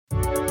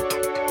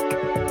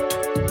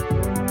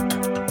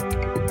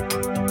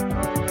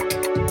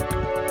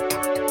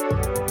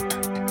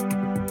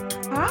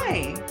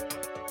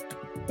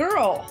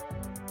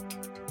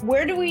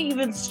Where do we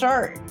even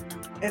start?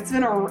 It's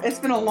been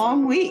a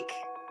long week.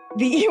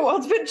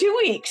 It's been 2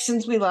 weeks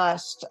since we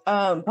last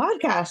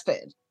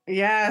podcasted.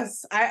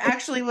 Yes, I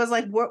actually was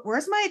like,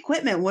 "Where's my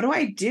equipment? What do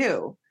I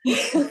do?" I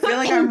feel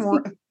like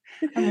I'm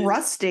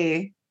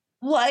rusty.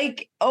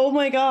 Like, oh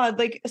my God!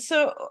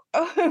 So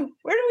where do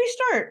we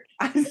start?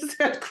 That's a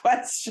good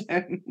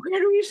question.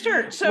 Where do we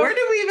start? So where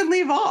do we even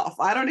leave off?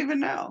 I don't even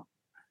know.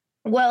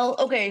 Well,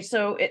 okay,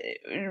 so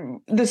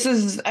this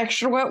is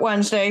Extra Wet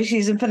Wednesday,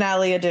 season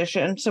finale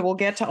edition, so we'll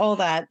get to all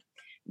that.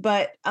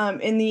 But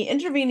in the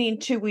intervening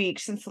 2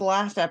 weeks since the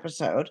last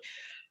episode,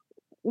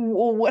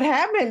 what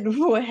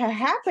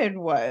happened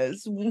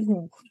was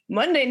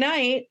Monday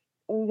night,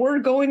 we're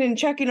going and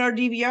checking our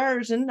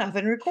DVRs and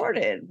nothing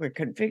recorded. We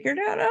couldn't figure it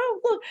out. Oh,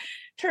 look,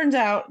 turns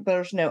out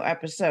there's no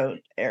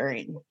episode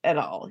airing at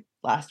all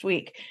last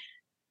week.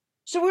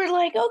 So we're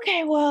like,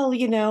 okay, well,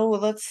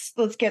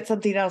 let's get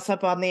something else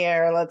up on the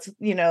air. Let's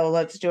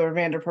do our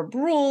Vanderpump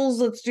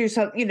Rules. Let's do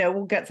something,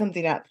 we'll get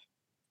something up.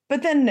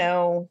 But then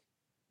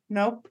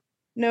nope.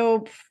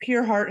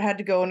 Your heart had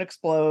to go and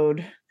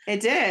explode.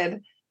 It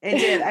did. It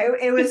did.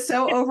 It was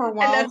so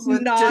overwhelmed. And that's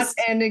with not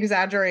an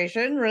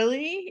exaggeration,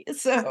 really.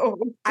 So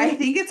I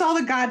think it's all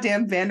the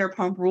goddamn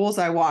Vanderpump Rules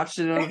I watched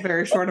in a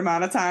very short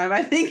amount of time.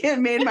 I think it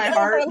made my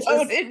heart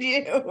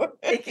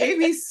it gave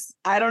me,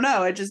 I don't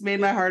know, it just made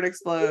my heart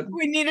explode.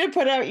 We need to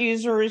put out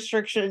user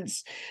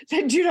restrictions.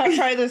 Do not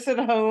try this at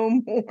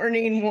home.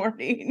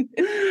 Warning.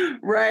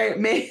 Right.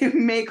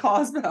 May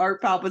cause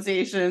heart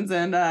palpitations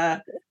and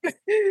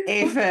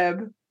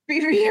AFib.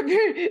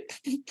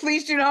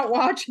 Please do not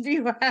watch if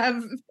you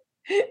have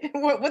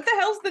what the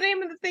hell's the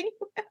name of the thing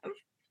you have?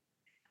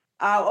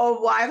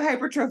 Well, I have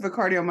hypertrophic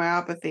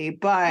cardiomyopathy,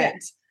 but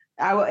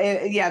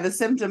the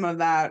symptom of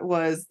that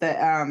was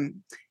the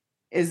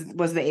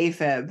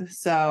AFib.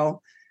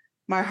 So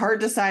my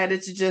heart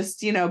decided to just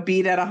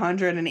beat at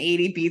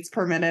 180 beats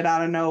per minute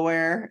out of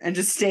nowhere and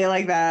just stay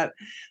like that.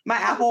 My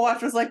Apple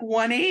Watch was like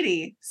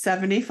 180,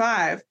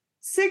 75,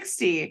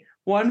 60,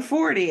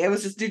 140. It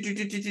was just do.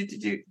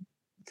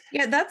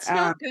 Yeah, that's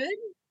not good.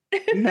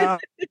 No,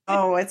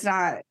 it's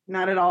not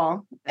at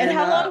all. And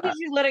how long did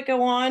you let it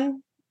go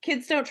on?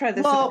 Kids, don't try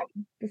this at home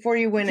before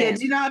you went in.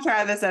 Do not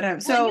try this at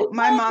home. So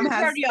my mom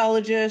has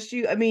cardiologist.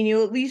 You at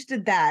least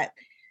did that.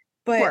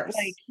 But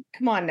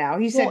come on now.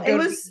 He said go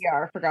to the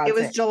ER, for God's sake. It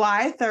was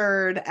July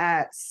 3rd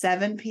at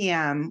 7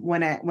 p.m.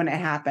 when it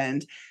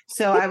happened.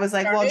 So I was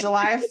like,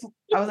 July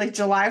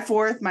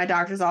 4th, my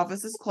doctor's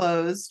office is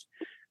closed.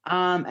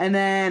 And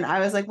then I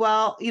was like,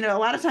 well, a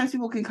lot of times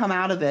people can come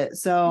out of it.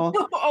 So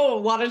a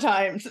lot of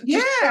times.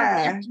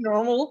 Yeah.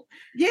 Normal.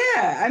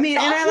 Yeah. I mean,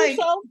 and I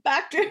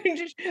back to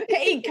just,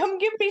 hey, come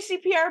give me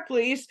CPR,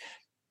 please.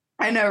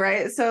 I know,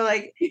 right? So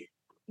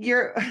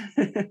you're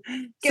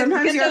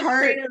sometimes your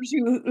heart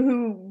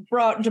who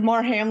brought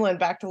Damar Hamlin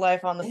back to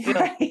life on the field.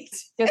 Right.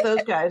 Get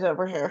those guys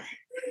over here.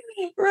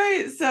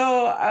 Right.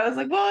 So I was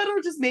like, well,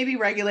 it'll just maybe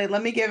regulate.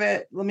 Let me give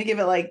it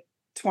like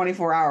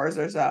 24 hours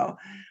or so.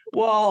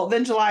 Well,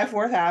 then July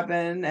 4th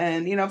happened.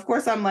 And, of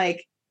course, I'm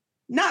like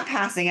not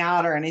passing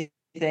out or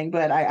anything,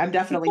 but I'm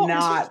definitely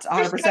not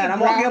 100%. I'm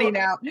walking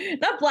out,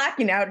 not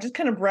blacking out, just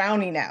kind of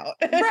browning out.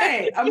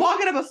 Right. I'm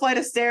walking up a flight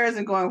of stairs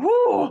and going,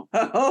 whoo,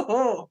 that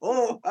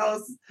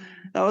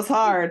was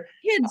hard.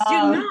 Kids,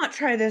 do not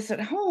try this at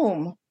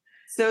home.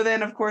 So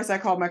then, of course, I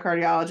called my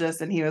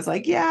cardiologist and he was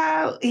like,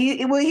 yeah,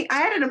 I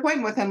had an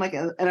appointment with him like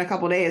in a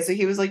couple of days. So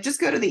he was like,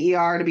 just go to the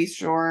ER to be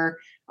sure.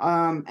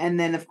 And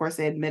then, of course,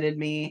 they admitted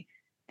me.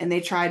 And they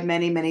tried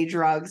many, many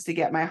drugs to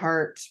get my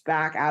heart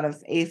back out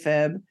of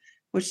AFib,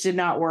 which did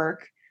not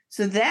work.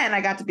 So then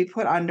I got to be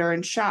put under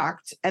and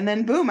shocked. And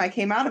then, boom, I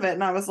came out of it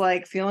and I was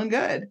like feeling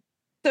good.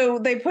 So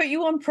they put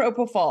you on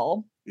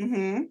propofol,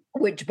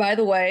 which, by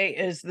the way,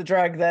 is the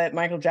drug that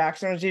Michael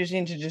Jackson was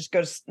using to just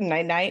go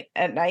night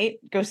at night,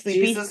 go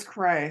sleepy. Jesus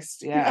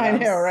Christ. Yeah. I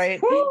know,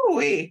 right?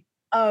 Woo-wee.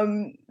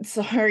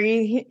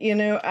 Sorry,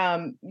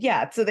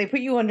 so they put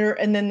you under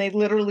and then they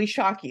literally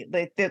shock you.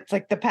 It's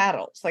like the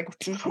paddles,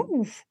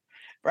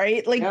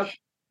 right? Yep.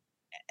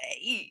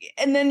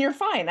 And then you're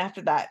fine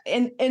after that.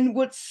 And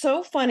what's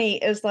so funny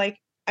is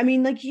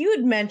you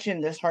had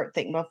mentioned this heart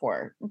thing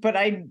before, but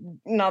I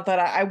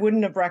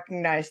wouldn't have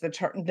recognized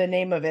the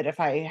name of it if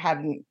I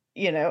hadn't,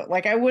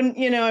 I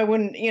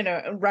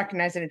wouldn't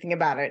recognize anything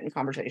about it in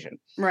conversation.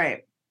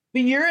 Right.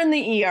 But you're in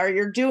the ER,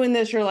 you're doing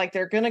this, you're like,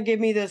 they're going to give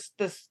me this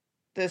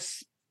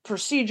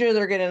procedure,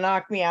 they're going to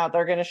knock me out,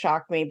 they're going to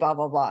shock me, blah,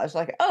 blah, blah. It's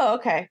like, oh,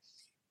 okay. And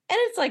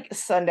it's like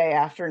Sunday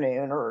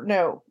afternoon or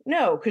no,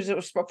 because it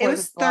was before. It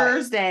was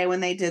Thursday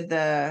when they did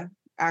the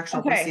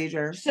actual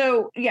procedure.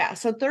 So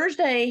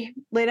Thursday,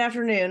 late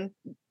afternoon,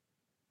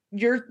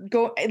 the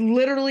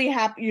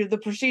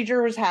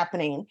procedure was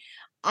happening.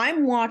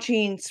 I'm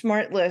watching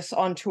Smartless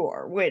on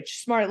tour,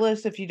 which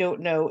Smartless, if you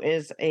don't know,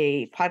 is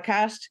a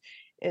podcast.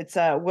 It's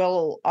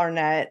Will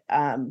Arnett,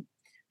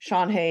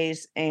 Sean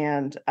Hayes,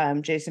 and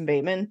Jason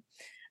Bateman.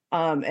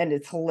 And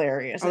it's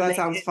hilarious. Oh, that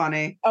sounds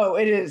funny. Oh,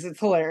 it is. It's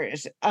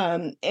hilarious.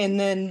 And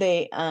then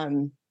they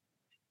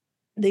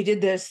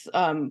did this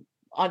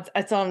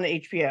it's on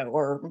HBO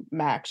or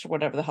Max or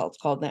whatever the hell it's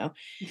called now.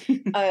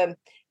 Um,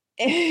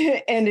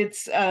 and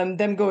it's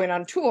them going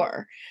on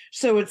tour.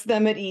 So it's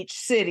them at each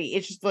city.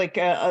 It's just like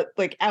a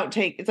like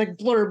outtake. It's like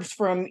blurbs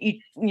from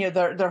each,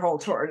 their whole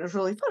tour. It was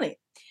really funny.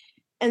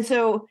 And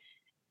so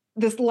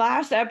this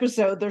last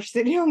episode, they're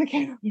sitting on the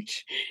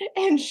couch,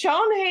 and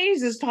Sean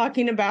Hayes is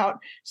talking about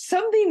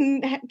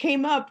something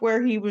came up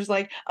where he was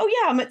like, "Oh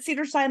yeah, I'm at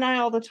Cedar Sinai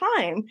all the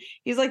time."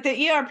 He's like,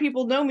 "The ER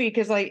people know me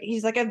because like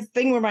he's like I have a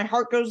thing where my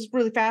heart goes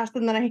really fast,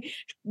 and then I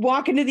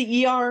walk into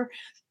the ER."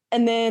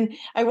 And then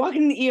I walk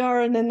in the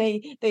ER, and then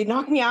they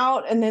knock me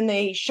out, and then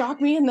they shock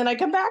me, and then I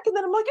come back, and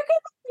then I'm like,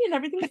 okay, and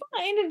everything's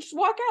fine, and just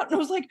walk out. And I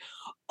was like,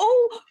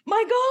 oh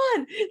my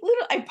God.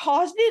 I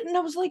paused it, and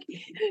I was like,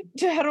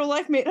 to Hetero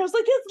Life Mate, I was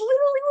like, that's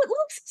literally what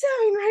Luke's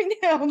saying right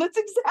now. That's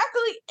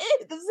exactly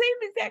it. The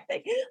same exact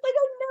thing. Like, I've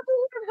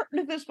never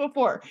heard of this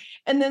before.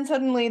 And then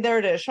suddenly there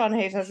it is. Sean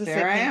Hayes has the same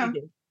thing he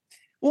did.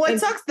 Well, it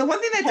sucks. The one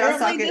thing that does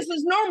suck this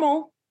is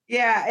normal.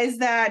 Yeah, is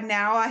that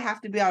now I have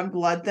to be on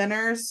blood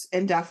thinners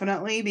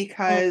indefinitely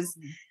because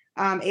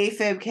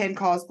AFib can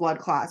cause blood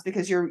clots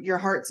because your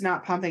heart's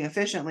not pumping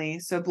efficiently,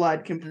 so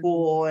blood can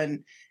pool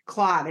and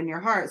clot in your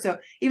heart. So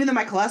even though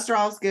my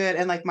cholesterol is good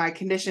and like my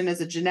condition is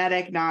a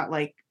genetic, not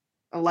like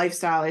a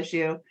lifestyle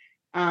issue,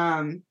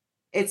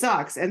 it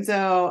sucks. And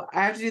so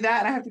I have to do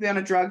that, and I have to be on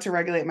a drug to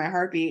regulate my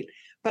heartbeat.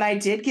 But I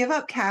did give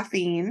up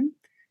caffeine,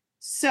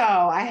 so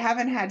I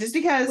haven't had, just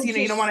because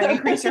you don't want to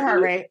increase your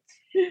heart rate.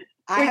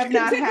 I have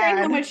not had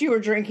how much you were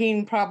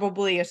drinking,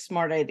 probably a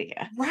smart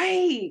idea.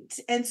 Right.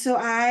 And so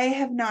I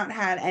have not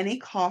had any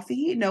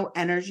coffee, no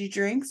energy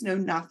drinks, no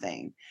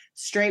nothing.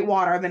 Straight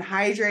water. I've been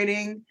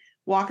hydrating,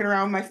 walking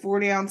around with my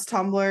 40-ounce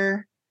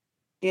tumbler.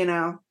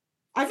 I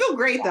feel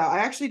great though. I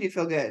actually do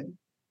feel good.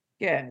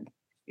 Good.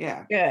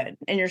 Yeah. Good.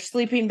 And you're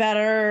sleeping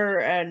better.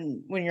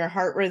 And when your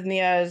heart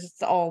rhythmia is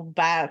all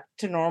back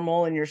to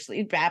normal, and your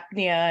sleep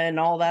apnea and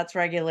all that's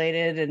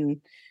regulated, and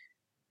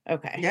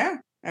okay. Yeah.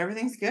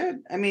 Everything's good.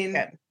 I mean,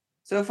 good.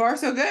 So far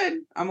so good.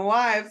 I'm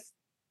alive.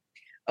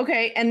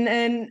 Okay. And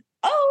then,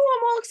 I'm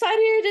all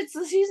excited. It's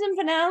the season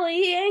finale.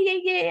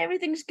 Yay.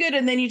 Everything's good.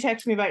 And then you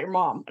text me about your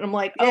mom. And I'm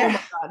like, oh my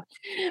God.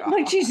 I'm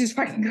like, Jesus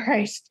fucking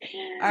Christ.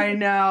 I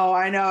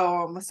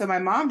know. So my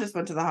mom just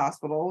went to the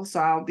hospital. So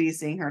I'll be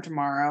seeing her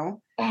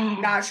tomorrow.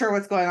 Not sure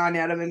what's going on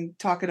yet. I've been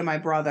talking to my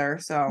brother.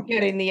 So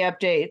getting the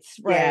updates.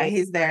 Right. Yeah,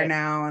 he's there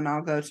now, and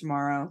I'll go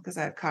tomorrow because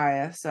I have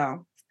Kaya.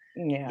 So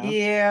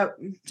yeah,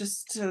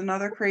 just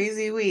another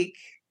crazy week.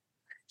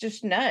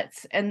 Just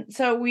nuts. And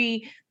so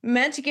we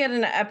meant to get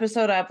an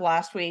episode up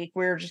last week.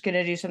 We were just going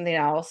to do something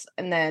else.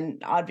 And then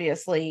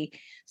obviously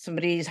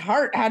somebody's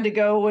heart had to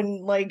go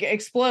and like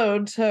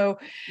explode. So,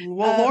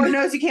 Lord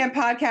knows you can't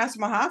podcast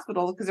from a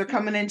hospital because they're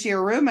coming into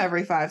your room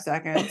every 5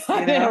 seconds.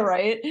 I know,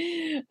 right?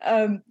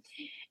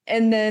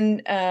 And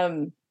then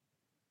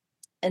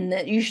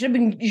you should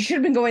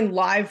have been going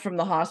live from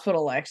the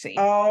hospital, Lexi.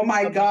 Oh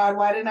my God.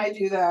 Why didn't I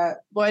do that?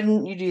 Why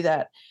didn't you do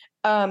that?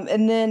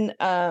 And then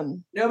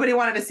nobody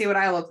wanted to see what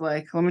I look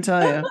like, let me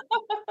tell you.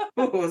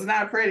 It was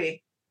not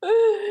pretty.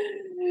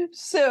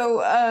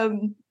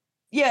 So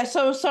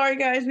so sorry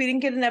guys, we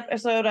didn't get an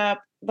episode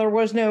up. There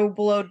was no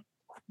Below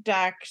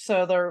Deck,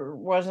 so there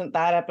wasn't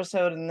that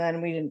episode, and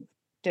then we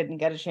didn't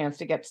get a chance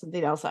to get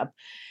something else up.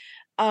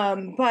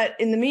 But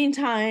in the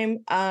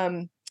meantime,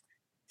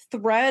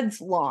 Threads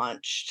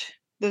launched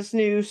this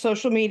new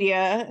social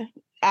media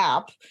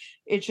app.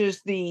 It's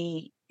just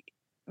the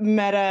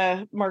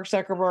Meta Mark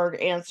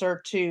Zuckerberg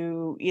answer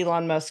to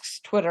Elon Musk's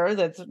Twitter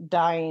that's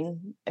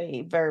dying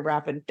a very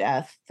rapid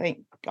death, thank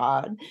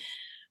God.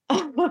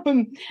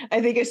 I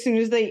think as soon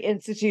as they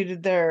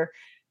instituted their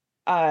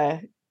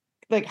like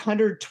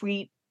 100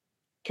 tweet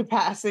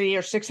capacity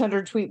or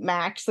 600 tweet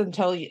max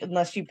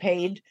unless you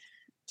paid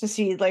to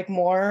see like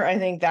more, I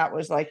think that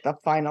was like the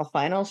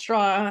final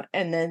straw.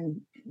 And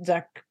then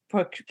Zuck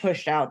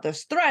pushed out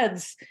this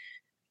Threads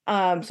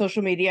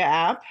social media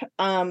app.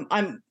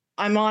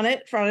 I'm on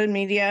it, Frauded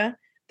Media.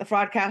 The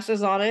Fraudcast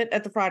is on it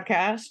at the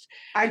Fraudcast.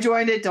 I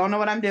joined it. Don't know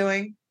what I'm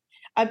doing.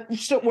 I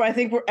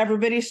think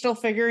everybody's still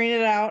figuring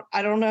it out.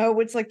 I don't know.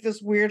 It's like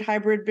this weird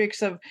hybrid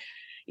mix of,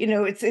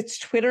 it's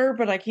Twitter,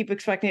 but I keep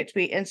expecting it to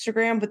be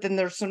Instagram. But then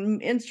there's some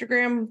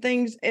Instagram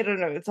things. I don't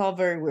know. It's all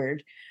very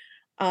weird.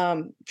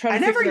 I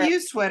never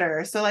used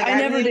Twitter, so like I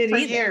never did for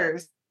either.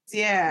 Years.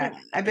 Yeah,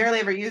 I barely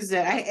ever used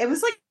it. It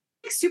was like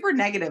super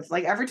negative.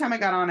 Like every time I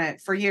got on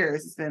it for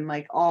years, it's been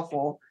like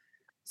awful.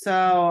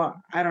 So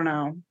I don't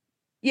know.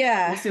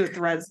 Yeah, we'll see what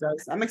Threads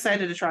does. I'm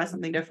excited to try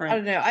something different. I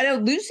don't know. I know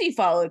Lucy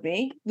followed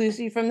me.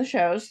 Lucy from the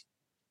shows,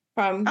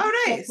 from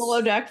nice.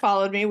 Below Deck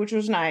followed me, which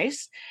was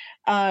nice.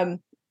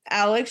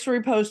 Alex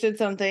reposted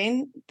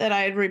something that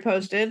I had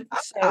reposted.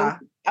 So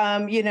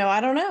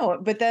I don't know.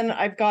 But then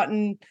I've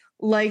gotten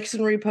likes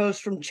and reposts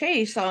from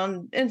Chase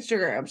on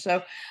Instagram.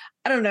 So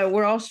I don't know.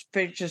 We're all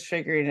just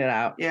figuring it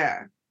out.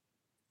 Yeah.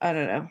 I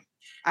don't know.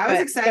 I was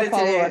excited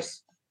to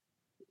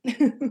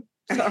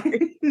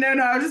Sorry. No,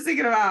 I was just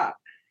thinking about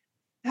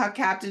how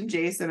Captain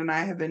Jason and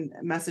I have been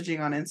messaging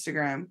on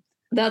Instagram.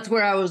 That's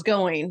where I was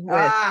going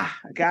with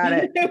got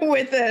it.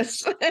 with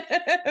this.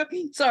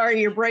 Sorry,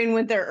 your brain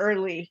went there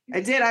early.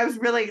 I did. I was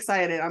really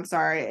excited. I'm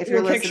sorry. If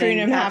You're you're picturing listening,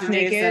 him half Captain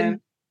naked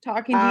Jason,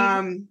 talking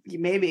to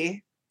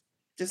maybe.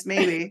 Just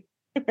maybe.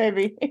 you.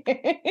 Maybe.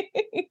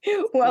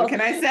 What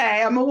can I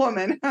say? I'm a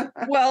woman.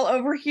 Well,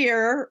 over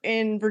here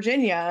in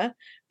Virginia,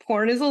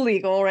 porn is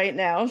illegal right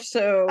now.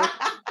 So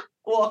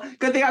well,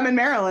 good thing I'm in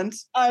Maryland.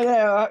 I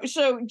know.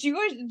 So do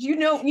you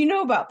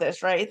know about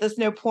this, right? This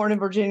no porn in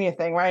Virginia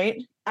thing,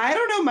 right? I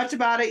don't know much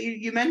about it.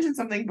 You mentioned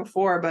something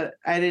before, but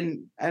I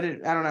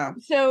don't know.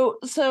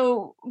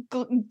 So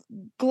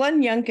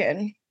Glenn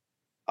Youngkin,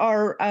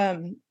 our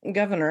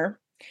governor,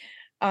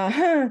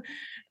 or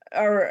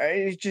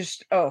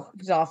just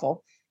it's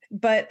awful.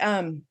 But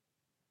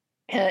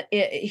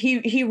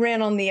he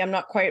ran on the I'm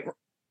not quite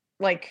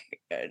like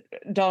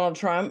Donald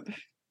Trump,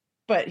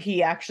 but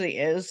he actually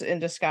is in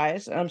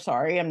disguise. I'm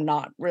sorry, I'm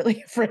not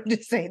really afraid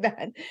to say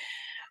that.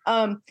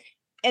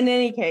 In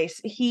any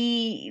case,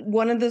 a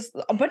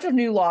bunch of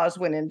new laws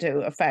went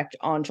into effect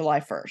on July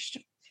 1st.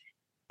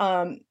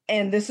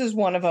 And this is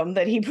one of them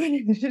that he put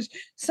in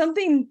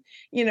something,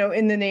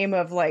 in the name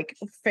of like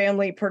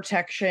family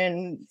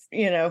protection,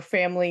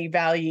 family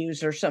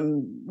values or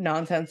some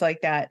nonsense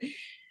like that.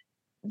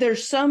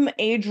 There's some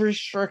age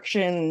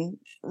restriction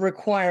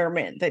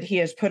requirement that he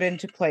has put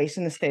into place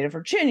in the state of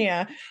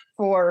Virginia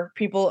for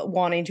people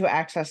wanting to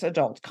access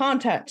adult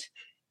content,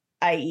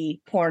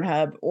 i.e.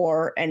 Pornhub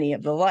or any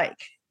of the like.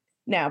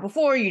 Now,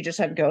 before you just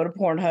had to go to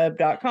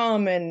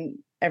pornhub.com and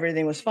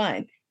everything was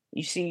fine.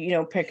 You see,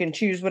 pick and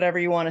choose whatever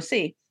you want to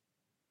see.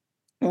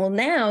 Well,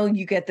 now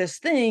you get this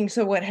thing.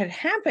 So what had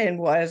happened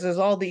was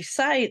all these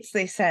sites,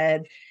 they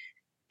said,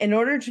 in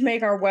order to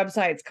make our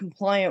websites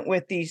compliant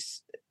with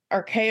these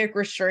archaic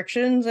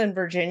restrictions in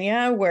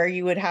Virginia, where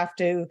you would have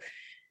to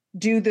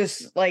do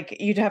this, like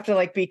you'd have to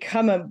like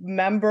become a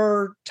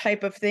member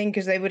type of thing,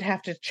 because they would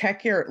have to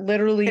check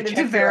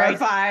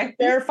verify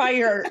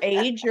your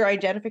age, your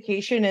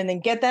identification, and then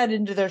get that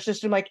into their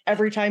system. Like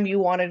every time you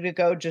wanted to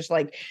go, just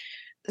like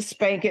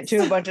spank it to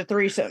a bunch of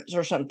threesomes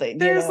or something.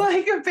 There's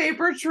like a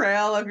paper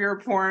trail of your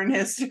porn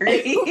history.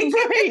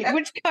 Right,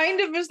 which kind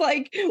of is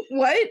like,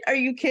 what? Are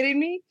you kidding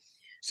me?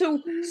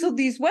 So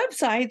these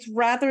websites,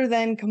 rather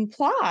than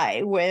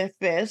comply with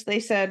this,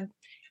 they said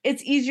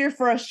it's easier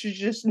for us to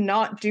just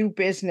not do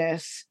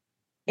business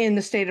in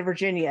the state of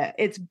Virginia.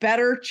 It's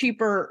better,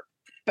 cheaper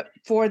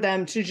for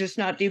them to just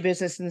not do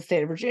business in the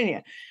state of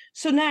Virginia.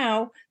 So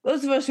now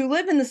those of us who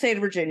live in the state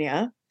of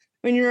Virginia,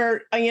 when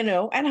you're,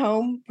 at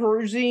home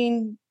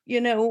perusing,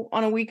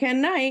 on a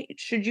weekend night,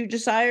 should you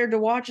desire to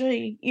watch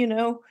a,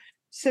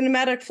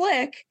 cinematic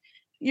flick,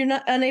 you're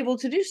not unable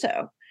to do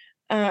so.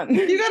 You got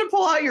to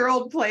pull out your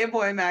old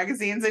Playboy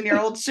magazines and your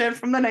old shit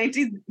from the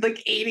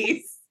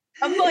 80s.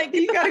 I'm like,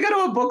 you got to go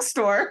to a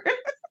bookstore.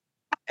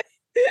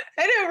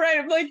 I know, right?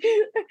 I'm like,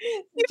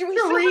 do we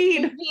still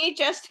read have a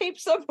VHS tape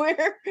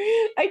somewhere?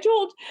 I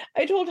told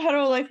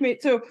Hetero Life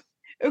Mate. So,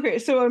 okay,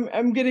 so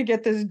I'm gonna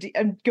get this.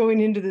 I'm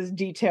going into this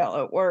detail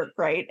at work,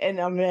 right? And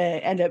I'm gonna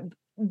end up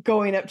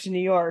going up to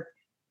New York,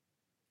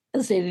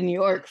 the state of New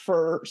York,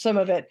 for some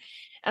of it.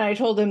 And I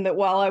told him that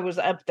while I was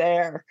up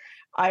there,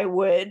 I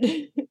would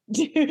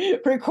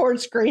record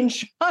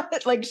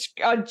screenshot, like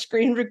on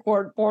screen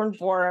record porn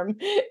for him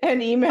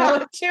and email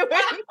it to him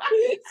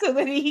so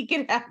that he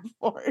can have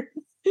porn.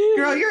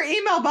 Girl, your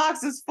email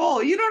box is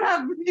full. You don't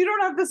have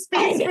the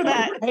space for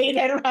that. Right?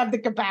 I don't have the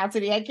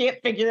capacity. I can't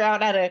figure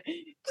out how to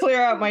clear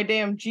out my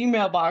damn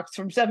Gmail box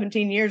from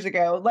 17 years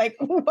ago. Like,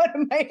 how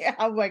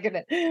am I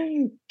gonna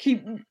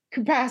keep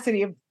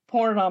capacity of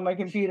porn on my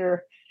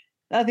computer?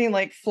 Nothing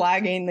like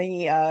flagging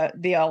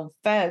the old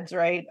feds,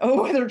 right?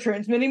 Oh, they're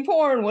transmitting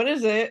porn. What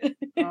is it?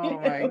 Oh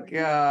my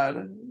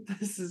God.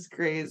 This is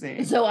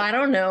crazy. So I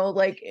don't know,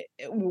 like,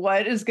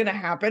 what is going to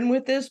happen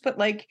with this, but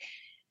like,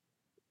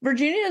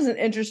 Virginia is an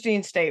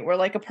interesting state. We're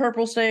like a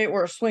purple state,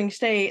 we're a swing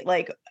state.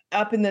 Like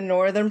up in the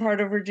northern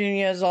part of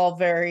Virginia is all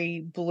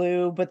very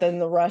blue, but then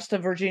the rest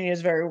of Virginia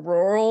is very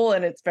rural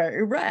and it's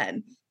very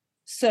red.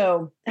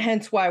 So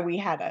hence why we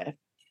had a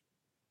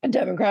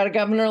Democratic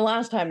governor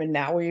last time, and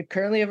now we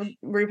currently have a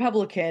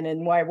Republican,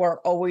 and why we're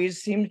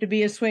always seem to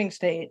be a swing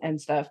state and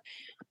stuff.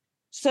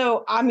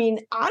 So, I mean,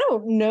 I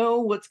don't know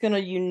what's going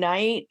to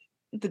unite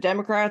the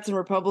Democrats and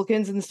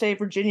Republicans in the state of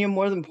Virginia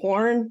more than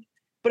porn.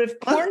 But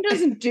if porn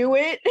doesn't do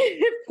it,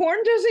 if porn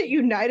doesn't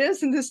unite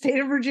us in the state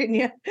of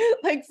Virginia,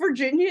 like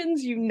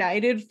Virginians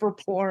united for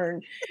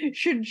porn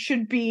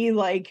should be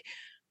like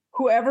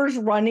whoever's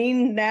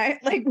running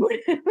that, like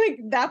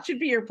that should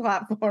be your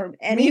platform.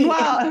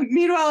 Meanwhile,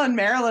 in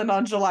Maryland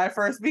on July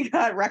 1st, we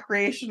got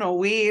recreational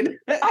weed.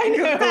 I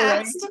know.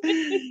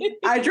 Right?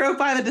 I drove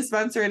by the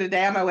dispensary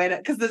today on my way to,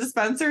 because the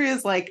dispensary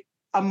is like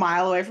a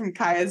mile away from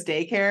Kaya's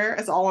daycare.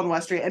 It's all on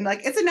West Street, and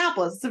like it's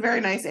Annapolis. It's a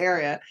very nice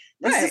area.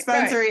 This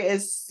dispensary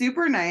is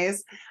super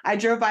nice. I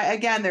drove by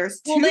again.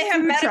 There's two. They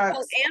have medical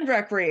trucks and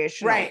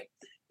recreational. Right.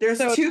 There's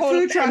two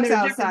food trucks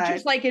outside.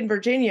 Just like in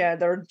Virginia,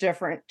 they're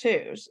different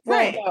too.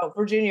 Right. Well, no,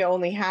 Virginia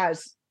only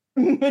has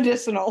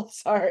Medicinal,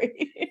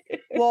 sorry.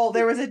 Well,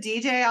 there was a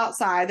DJ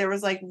outside. There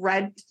was like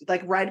red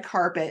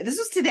carpet. This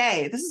was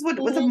today. This is what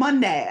was a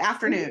Monday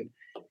afternoon.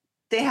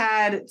 They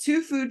had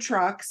 2 food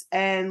trucks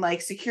and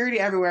like security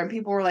everywhere, and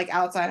people were like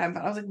outside having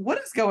fun. I was like,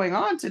 what is going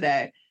on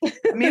today?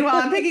 Meanwhile,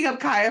 I'm picking up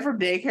Kaya from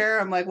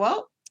daycare. I'm like,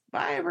 well,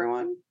 bye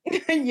everyone.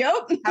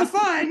 Yep. Have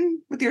fun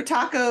with your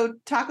taco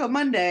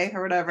Monday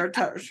or whatever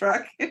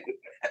truck.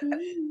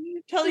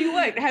 Tell you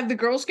what, have the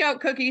Girl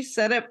Scout cookies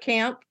set up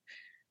camp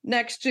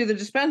next to the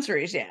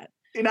dispensaries yet?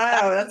 You know,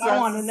 I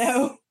want to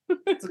know.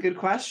 That's a good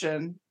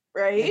question.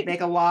 Right? They'd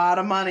make a lot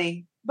of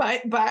money.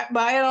 Buy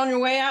it on your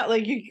way out.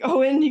 Like you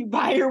go in, you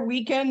buy your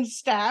weekend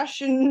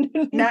stash, and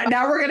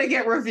now we're gonna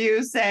get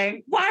reviews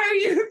saying, why are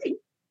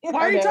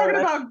you talking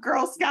about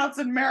Girl Scouts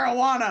and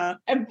marijuana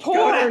and porn?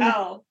 Go to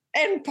hell.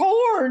 And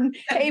porn.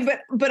 Hey,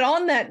 but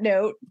on that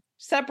note,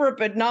 separate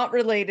but not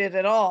related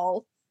at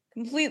all,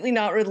 completely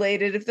not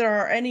related. If there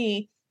are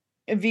any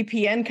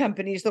VPN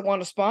companies that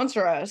want to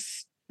sponsor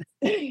us,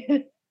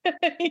 you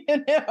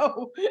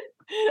know,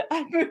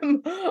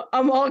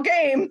 I'm all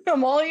game.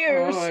 I'm all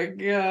ears. Oh my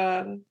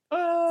god.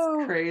 Oh,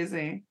 it's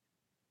crazy.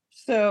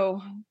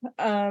 So,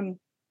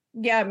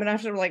 yeah, I'm gonna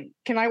have to like,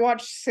 can I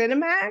watch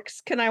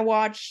Cinemax? Can I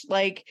watch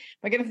like,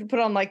 am I gonna have to put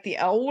on like the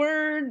L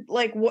Word?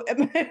 Like, what?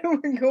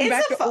 Going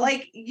back to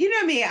like, you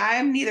know me, I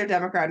am neither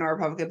Democrat nor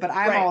Republican, but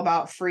I'm all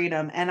about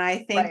freedom, and I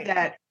think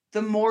that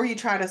the more you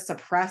try to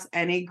suppress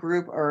any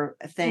group or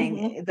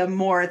thing, the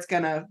more it's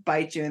gonna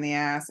bite you in the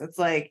ass. It's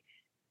like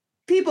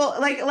people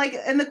like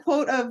in the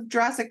quote of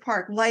Jurassic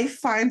Park, life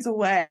finds a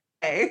way.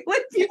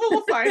 Like people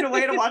will find a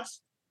way to watch.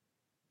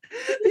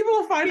 People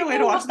will find a way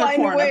to watch their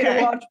porn.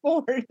 To watch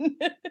porn.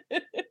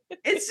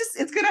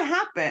 It's gonna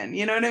happen.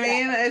 You know what I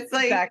mean? It's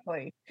like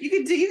exactly. You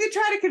could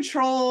try to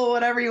control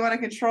whatever you want to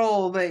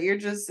control, but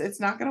it's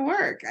not gonna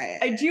work.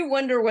 I do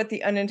wonder what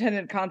the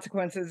unintended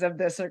consequences of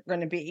this are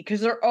going to be,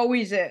 because there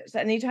always is.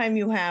 Anytime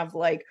you have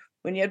like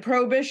when you had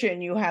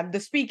Prohibition, you had the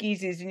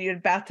speakeasies and you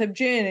had bathtub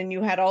gin and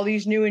you had all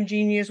these new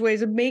ingenious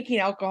ways of making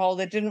alcohol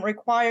that didn't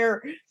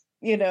require,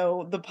 you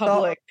know, the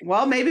public.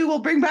 Well, maybe we'll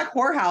bring back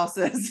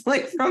whorehouses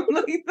like from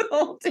like the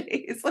old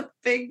days, like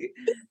big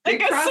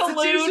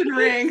prostitution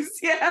rings.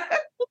 Yeah.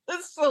 The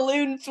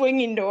saloon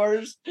swinging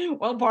doors.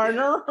 Well,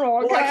 partner, okay.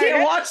 Well, I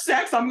can't watch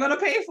sex. I'm gonna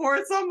pay for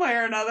it some way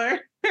or another.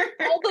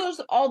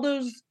 all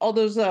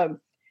those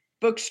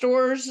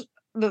bookstores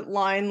that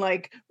line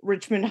like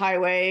Richmond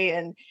Highway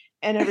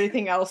and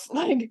everything else,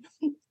 like,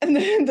 and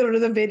then there are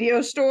the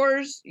video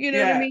stores, you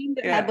know what I mean?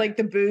 That had like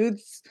the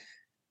booths.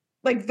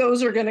 Like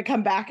those are going to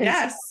come back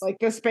and like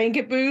the Spank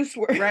It booths.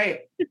 Right.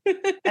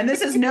 And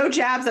this is no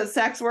jabs at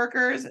sex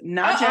workers,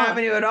 not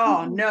jabbing you at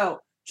all. No,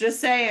 just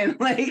saying,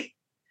 like,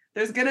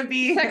 there's going to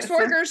be sex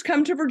workers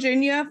come to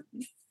Virginia,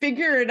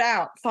 figure it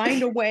out,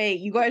 find a way.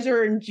 You guys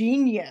are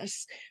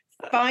ingenious.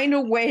 Find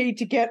a way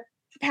to get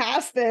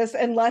past this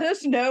and let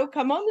us know.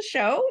 Come on the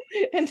show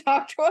and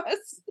talk to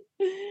us.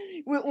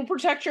 We'll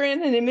protect your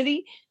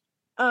anonymity.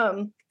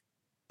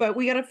 But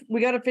we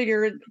gotta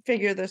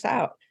figure this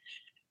out.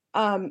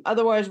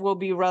 Otherwise we'll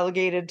be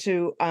relegated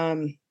to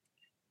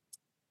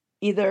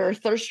either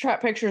thirst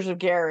trap pictures of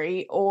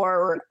Gary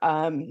or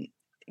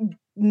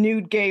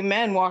nude gay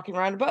men walking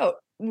around a boat.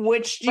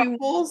 Which do you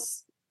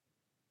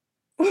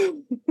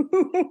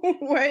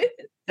what?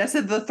 I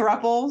said the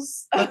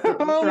thruples.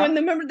 When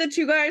remember the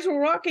 2 guys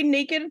were walking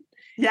naked?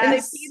 Yes. And they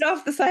feed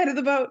off the side of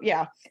the boat.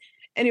 Yeah.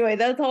 Anyway,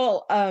 that's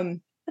all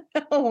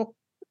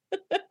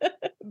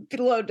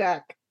below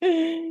deck.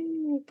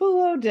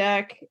 Below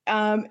deck.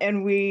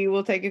 And we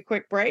will take a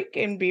quick break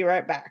and be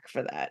right back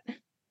for that.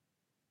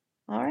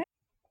 All right.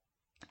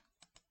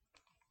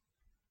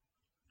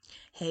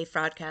 Hey,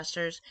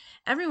 fraudcasters.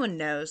 Everyone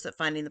knows that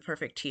finding the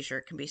perfect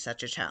t-shirt can be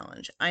such a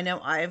challenge. I know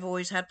I've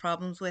always had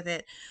problems with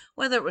it,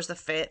 whether it was the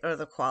fit or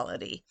the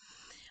quality.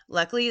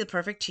 Luckily, the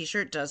perfect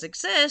t-shirt does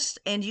exist,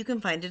 and you can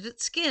find it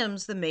at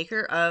Skims, the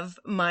maker of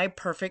my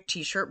perfect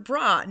t-shirt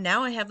bra.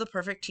 Now I have the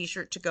perfect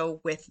t-shirt to go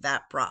with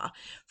that bra.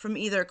 From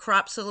either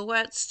crop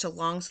silhouettes to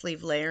long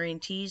sleeve layering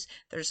tees,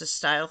 there's a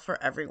style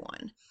for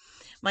everyone.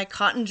 My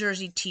cotton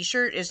jersey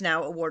t-shirt is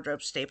now a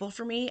wardrobe staple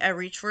for me. I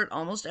reach for it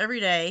almost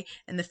every day,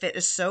 and the fit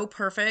is so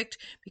perfect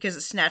because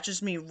it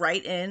snatches me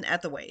right in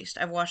at the waist.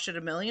 I've washed it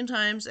a million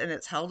times, and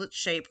it's held its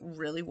shape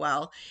really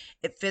well.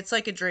 It fits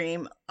like a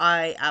dream.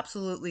 I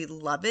absolutely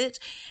love it.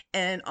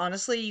 And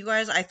honestly, you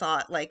guys, I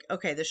thought like,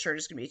 okay, this shirt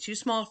is going to be too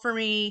small for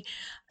me,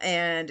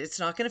 and it's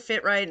not going to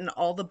fit right, and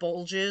all the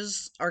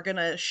bulges are going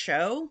to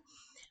show.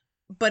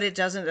 But it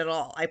doesn't at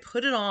all. I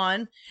put it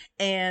on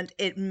and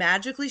it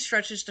magically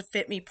stretches to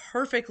fit me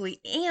perfectly,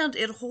 and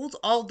it holds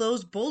all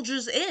those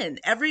bulges in.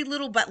 Every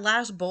little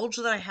last bulge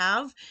that I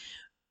have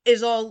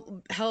is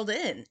all held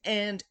in,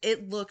 and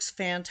it looks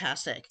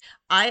fantastic.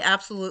 I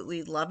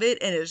absolutely love it,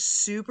 and it is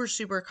super,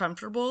 super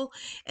comfortable,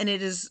 and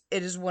it is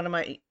one of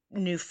my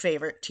new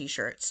favorite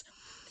t-shirts.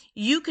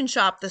 You can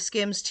shop the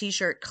Skims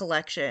t-shirt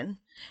collection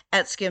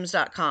at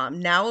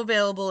skims.com, now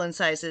available in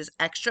sizes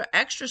extra,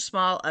 extra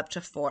small up to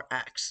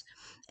 4X.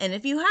 And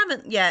if you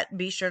haven't yet,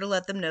 be sure to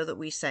let them know that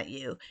we sent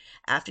you.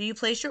 After you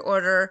place your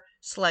order,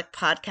 select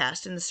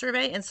podcast in the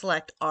survey and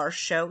select our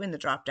show in the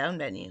drop-down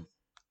menu.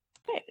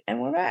 Okay,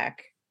 and we're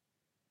back.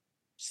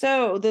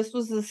 So this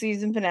was the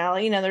season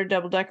finale, another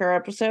double-decker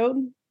episode.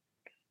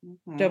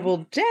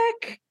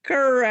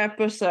 Double-decker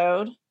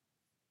episode.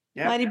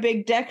 Yep. Mighty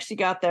big decks you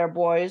got there,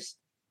 boys.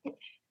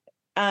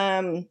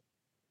 Well,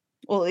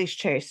 at least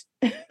Chase.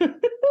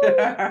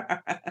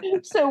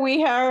 So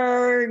we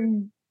are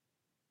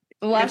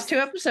the last two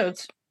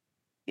episodes.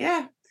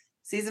 Yeah.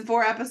 Season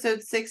 4,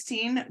 episode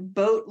 16,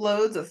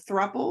 Boatloads of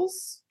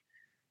Thruples.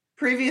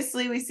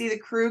 Previously, we see the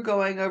crew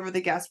going over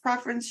the guest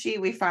preference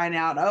sheet. We find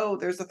out, oh,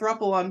 there's a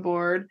throuple on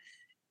board.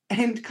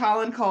 And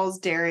Colin calls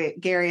Gary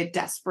a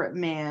desperate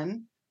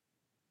man.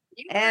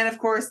 And, of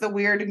course, the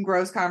weird and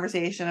gross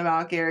conversation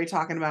about Gary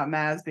talking about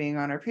Mads being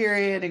on her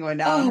period and going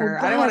down her.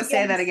 God, I don't want to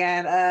say that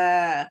again.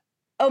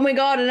 Oh, my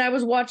God. And I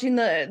was watching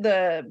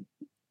the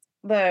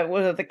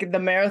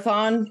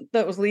marathon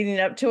that was leading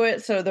up to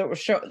it, so that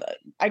was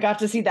I got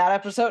to see that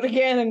episode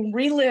again and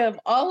relive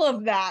all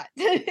of that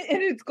in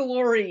its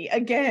glory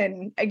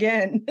again.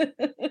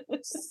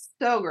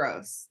 So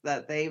gross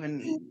that they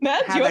even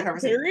Matt, had that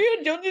conversation.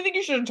 Period? Don't you think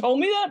you should have told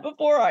me that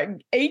before I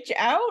H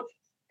out?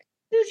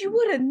 Dude, you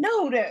would have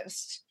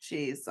noticed.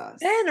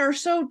 Jesus, men are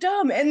so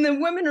dumb, and the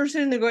women are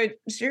sitting there going,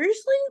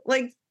 "Seriously?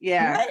 Like,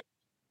 yeah,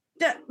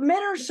 what?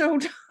 Men are so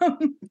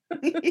dumb."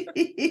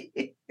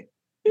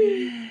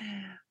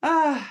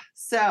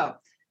 So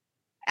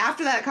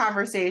after that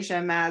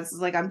conversation, Mads is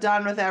like, I'm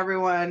done with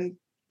everyone.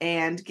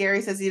 And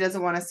Gary says he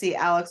doesn't want to see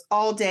Alex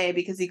all day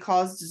because he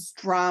causes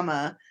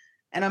drama.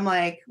 And I'm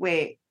like,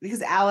 wait,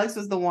 because Alex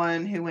was the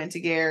one who went to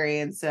Gary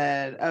and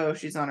said, oh,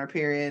 she's on her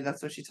period.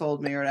 That's what she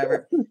told me or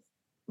whatever.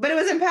 But it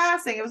was in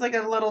passing. It was like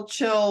a little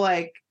chill,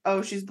 like,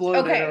 oh, she's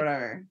bloated or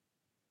whatever.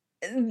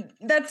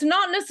 That's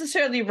not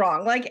necessarily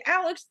wrong. Like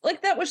Alex,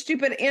 like that was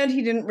stupid, and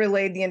he didn't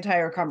relay the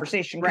entire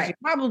conversation because he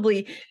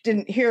probably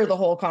didn't hear the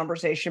whole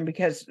conversation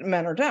because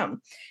men are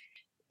dumb.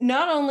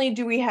 Not only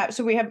do we have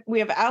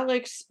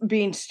Alex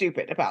being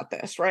stupid about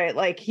this, right?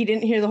 Like he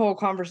didn't hear the whole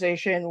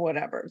conversation,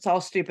 whatever. It's all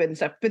stupid and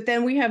stuff. But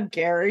then we have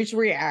Gary's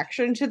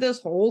reaction to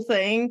this whole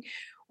thing,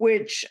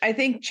 which I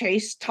think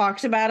Chase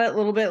talks about it a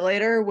little bit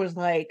later, was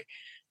like,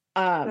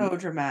 so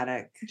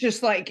dramatic,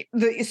 just like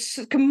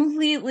the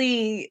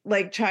completely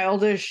like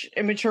childish,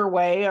 immature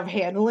way of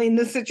handling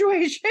the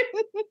situation.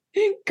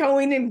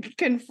 Going and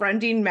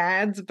confronting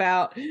Mads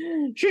about,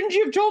 shouldn't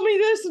you have told me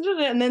this?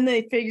 And then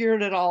they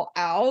figured it all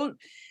out.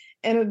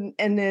 And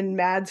then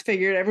Mads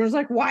figured, everyone's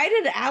like, why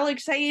did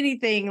Alex say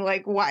anything?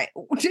 Like, why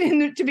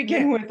to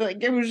begin with?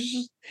 Like, it was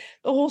just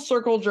the whole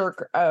circle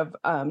jerk of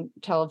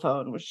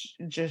telephone was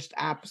just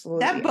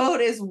absolutely. That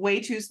boat is way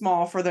too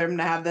small for them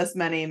to have this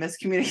many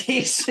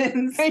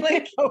miscommunications.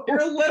 Like,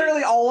 you're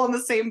literally all on the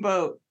same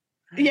boat.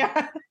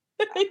 Yeah,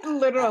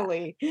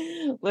 literally.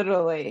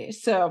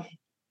 So,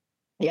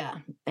 yeah.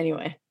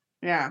 Anyway.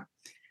 Yeah.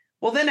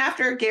 Well, then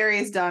after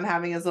Gary's done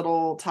having his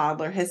little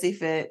toddler hissy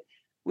fit,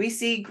 we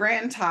see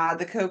Grant and Todd,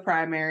 the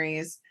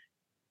co-primaries,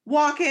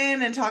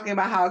 walking and talking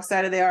about how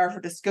excited they are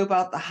to scope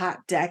out the hot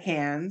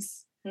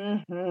deckhands.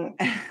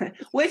 Mm-hmm.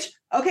 Which,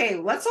 okay,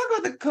 let's talk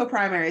about the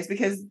co-primaries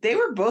because they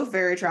were both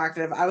very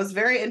attractive. I was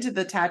very into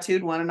the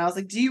tattooed one, and I was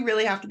like, do you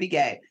really have to be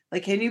gay?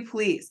 Like, can you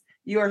please?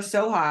 You are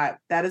so hot.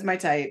 That is my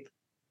type.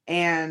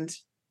 And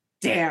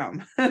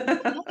damn.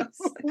 Like,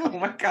 oh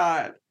my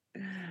God.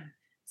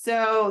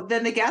 So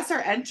then the guests are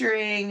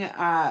entering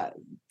via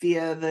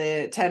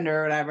the tender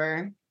or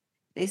whatever.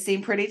 They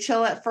seem pretty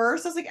chill at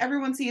first. I was like,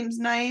 everyone seems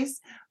nice.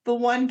 The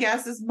one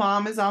guest's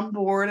mom is on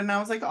board, and I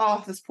was like,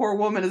 oh, this poor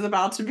woman is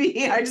about to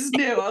be. I just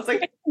knew. I was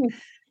like,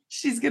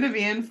 she's going to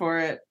be in for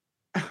it.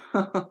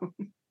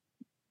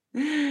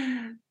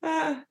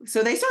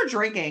 So they start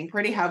drinking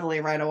pretty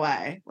heavily right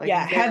away. Like,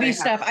 yeah, heavy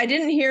stuff. I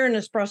didn't hear an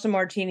espresso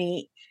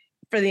martini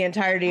for the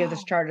entirety of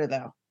this charter,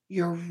 though.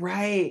 You're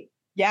right.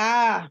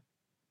 Yeah.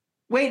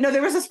 Wait, no,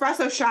 there was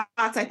espresso shots,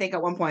 I think,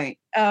 at one point.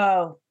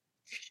 Oh.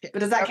 But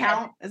does that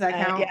count? Does that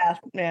count?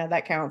 Yeah,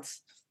 that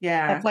counts.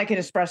 Yeah. That's like an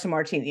espresso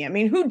martini. I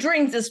mean, who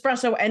drinks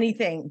espresso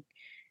anything?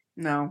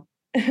 No.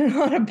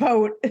 On a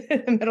boat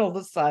in the middle of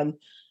the sun.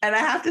 And I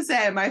have to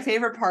say, my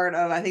favorite part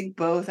of, I think,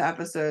 both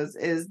episodes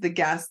is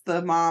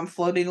the mom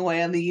floating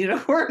away on the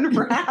unicorn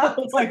raft.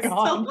 Oh my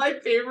God. Still my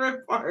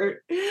favorite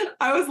part.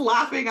 I was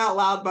laughing out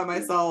loud by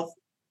myself.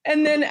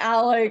 And then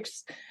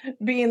Alex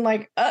being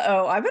like,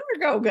 uh-oh, I better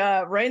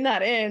go rein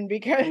that in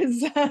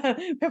because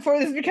before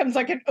this becomes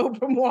like an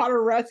open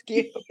water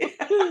rescue. Yeah.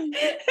 And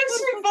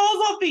she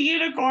falls off the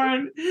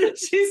unicorn.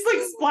 She's like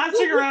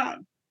splashing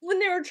around. When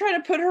they were trying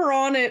to put her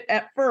on it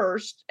at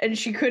first, and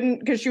she couldn't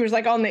because she was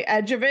like on the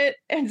edge of it,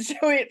 and so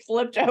it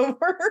flipped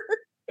over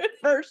at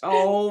first.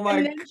 Oh my!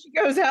 And then she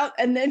goes out,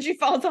 and then she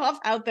falls off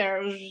out there.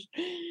 It was just,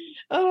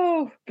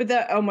 oh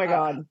my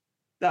God,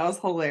 that was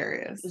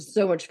hilarious. It was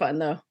so much fun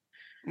though.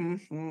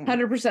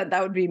 100%,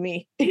 that would be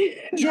me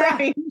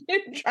trying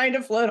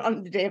to float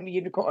on the damn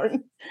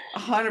unicorn.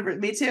 100%,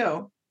 me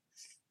too.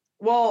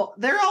 Well,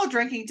 they're all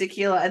drinking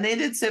tequila, and they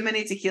did so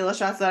many tequila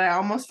shots that I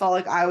almost felt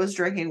like I was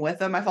drinking with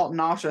them. I felt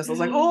nauseous. I was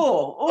like,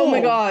 oh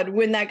my God.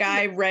 When that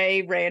guy,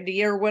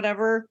 Randy or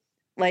whatever,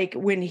 like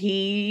when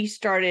he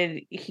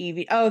started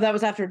heaving, that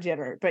was after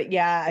dinner. But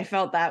yeah, I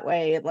felt that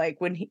way. Like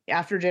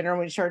after dinner,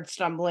 when he started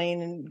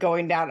stumbling and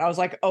going down, I was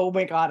like, oh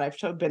my God, I've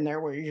so been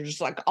there where you're just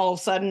like, all of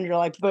a sudden you're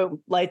like,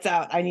 boom, lights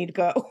out. I need to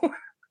go.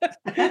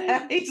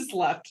 He just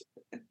left.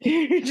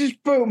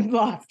 Just boom,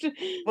 left.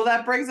 Well,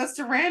 that brings us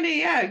to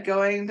Randy,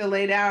 going to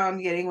lay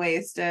down, getting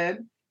wasted.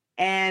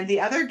 And the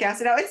other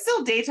guests, it's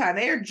still daytime.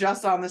 They are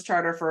just on this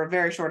charter for a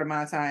very short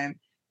amount of time.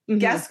 Mm-hmm.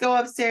 Guests go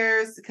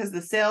upstairs because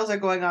the sales are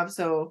going up.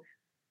 So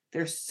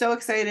they're so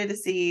excited to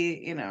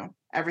see,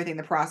 everything,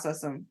 the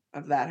process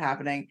of that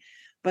happening.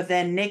 But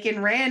then Nick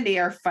and Randy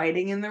are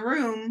fighting in the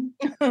room.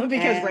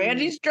 Because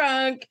Randy's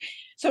drunk.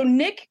 So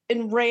Nick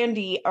and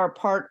Randy are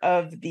part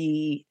of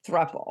the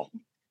throuple.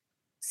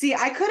 See,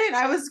 I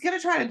was going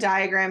to try to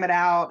diagram it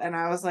out, and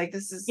I was like,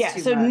 this is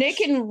too so much.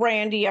 Nick and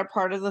Randy are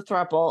part of the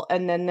throuple,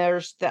 and then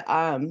there's the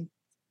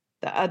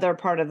other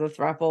part of the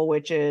throuple,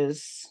 which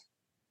is...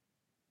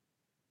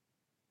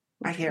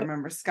 I can't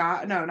remember.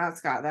 Scott? No, not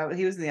Scott.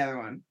 He was in the other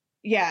one.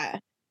 Yeah.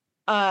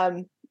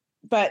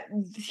 But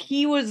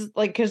he was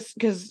like, because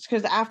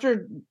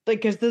after,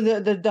 like, because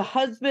the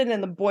husband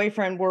and the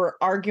boyfriend were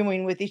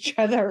arguing with each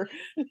other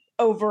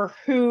over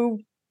who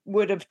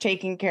would have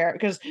taken care,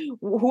 because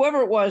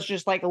whoever it was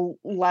just like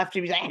left. He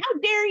was like, how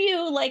dare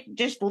you like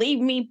just leave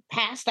me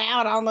passed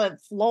out on the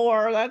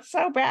floor? That's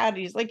so bad.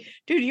 He's like,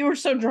 dude, you were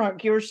so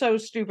drunk, you were so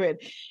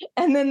stupid.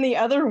 And then the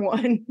other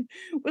one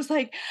was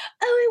like,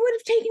 oh, I would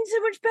have taken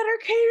so much better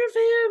care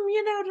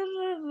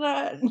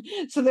of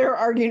him, So they're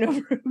arguing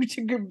over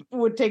who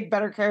would take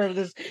better care of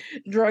this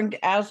drunk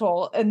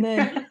asshole. And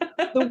then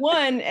the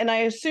one, and I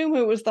assume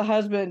it was the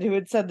husband who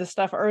had said the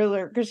stuff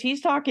earlier, because he's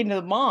talking to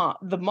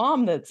the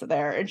mom that's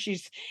there, and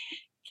she's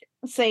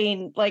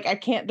saying like, I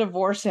can't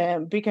divorce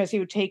him because he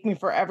would take me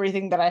for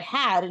everything that I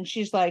had. And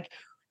she's like,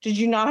 did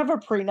you not have a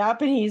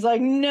prenup? And he's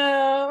like,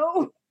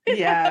 no.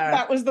 Yeah.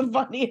 That was the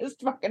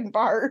funniest fucking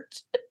part.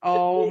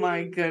 Oh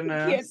my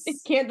goodness. He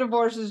can't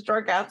divorce his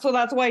drunk out. So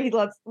that's why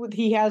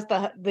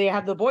they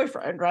have the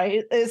boyfriend,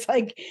 right? It's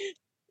like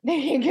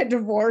they can't get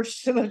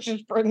divorced, so let's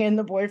just bring in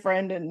the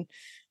boyfriend and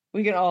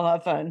we can all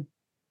have fun.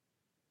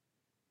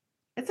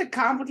 It's a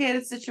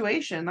complicated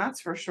situation,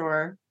 that's for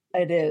sure.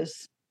 It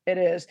is.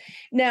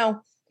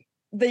 Now,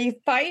 the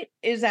fight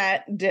is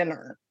at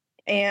dinner,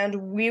 and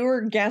we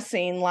were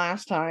guessing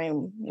last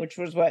time, which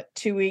was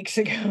 2 weeks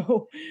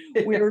ago,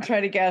 we were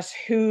trying to guess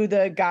who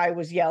the guy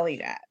was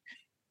yelling at.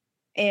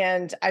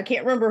 And I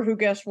can't remember who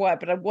guessed what,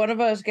 but one of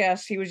us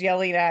guessed he was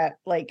yelling at,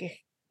 like,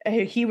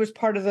 he was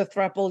part of the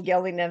throuple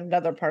yelling at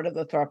another part of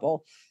the throuple.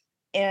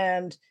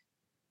 And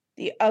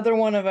the other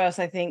one of us,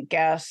 I think,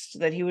 guessed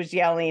that he was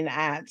yelling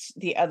at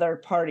the other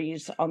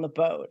parties on the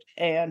boat.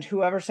 And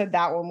whoever said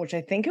that one, which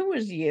I think it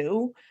was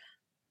you,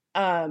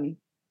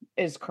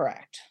 is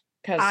correct.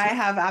 Because I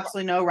have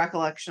absolutely no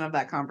recollection of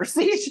that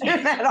conversation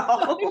at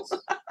all.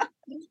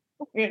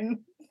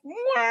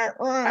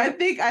 I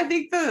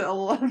think the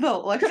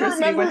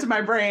electricity went to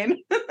my brain.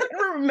 I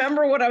don't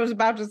remember what I was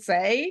about to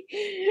say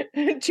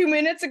 2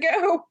 minutes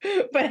ago,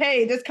 but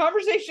hey, this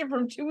conversation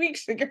from 2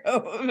 weeks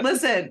ago.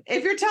 Listen,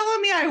 if you're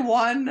telling me I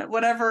won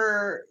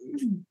whatever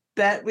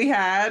bet we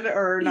had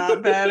or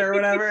not bet or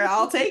whatever,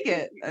 I'll take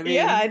it. I mean,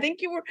 yeah, I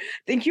think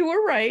you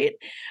were right,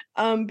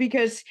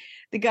 because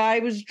the guy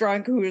was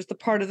drunk who was the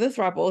part of the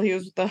throuple. He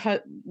was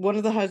one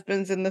of the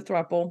husbands in the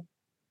throuple,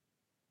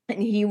 and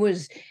he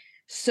was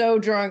so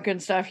drunk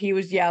and stuff, he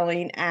was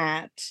yelling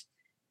at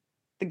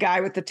the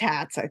guy with the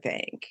tats, I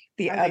think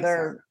the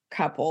other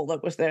couple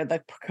that was there,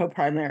 the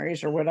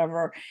co-primaries or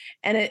whatever.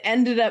 And it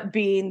ended up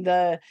being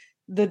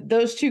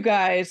those two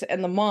guys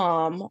and the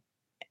mom,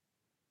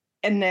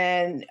 and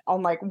then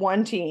on like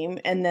one team,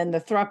 and then the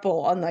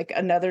throuple on like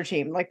another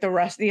team. Like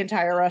the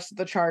entire rest of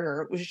the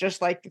charter, it was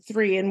just like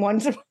 3 in one,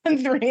 3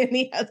 in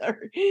the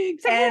other.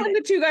 Except for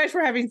the two guys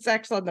were having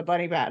sex on the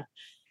bunny bed.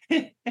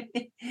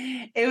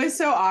 It was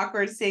so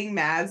awkward seeing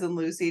Mads and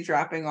Lucy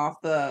dropping off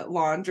the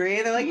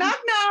laundry. They're like, knock,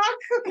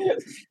 knock.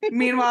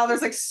 Meanwhile,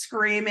 there's like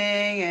screaming,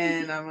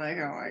 and I'm like,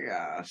 oh my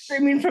gosh.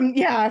 Screaming from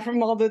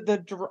all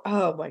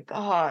oh my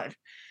God.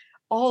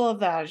 All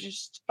of that is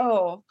just,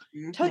 tell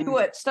you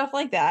what, stuff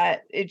like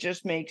that, it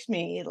just makes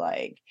me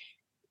like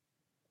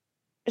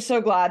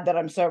so glad that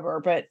I'm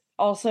sober, but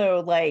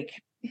also like,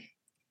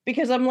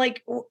 because I'm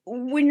like,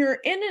 when you're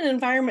in an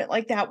environment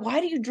like that,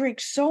 why do you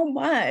drink so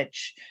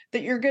much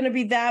that you're going to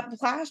be that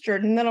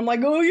plastered? And then I'm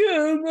like, oh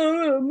yeah,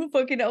 I'm a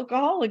fucking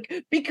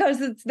alcoholic,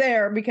 because it's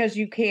there, because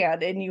you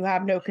can, and you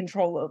have no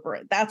control over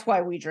it. That's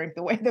why we drink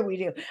the way that we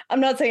do.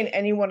 I'm not saying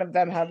any one of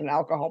them has an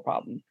alcohol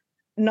problem.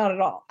 Not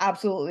at all.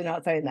 Absolutely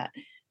not saying that.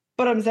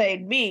 But I'm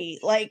saying me,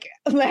 like,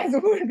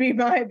 that would be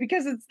mine,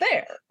 because it's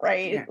there,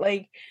 right? Yeah.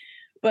 Like,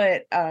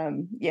 but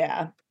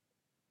yeah.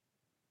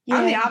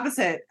 I'm the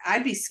opposite.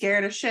 I'd be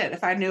scared as shit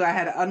if I knew I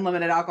had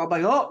unlimited alcohol.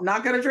 Like, oh,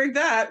 not gonna drink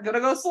that.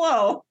 Gonna go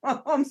slow.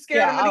 I'm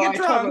scared I'm gonna get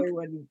drunk. Totally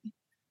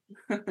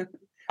wouldn't.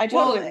 I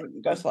totally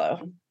wouldn't go slow.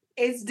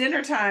 It's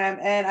dinner time,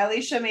 and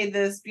Alicia made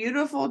this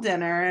beautiful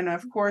dinner, and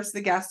of course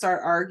the guests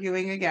start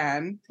arguing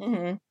again.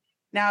 Mm-hmm.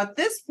 Now at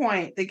this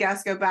point, the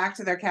guests go back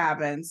to their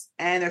cabins,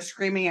 and they're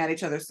screaming at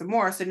each other some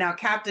more. So now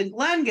Captain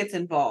Glenn gets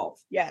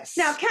involved. Yes.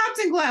 Now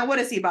Captain Glenn, what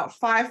is he, about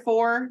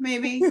 5'4",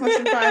 maybe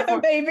pushing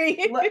 5'4", maybe?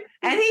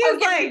 And he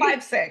is like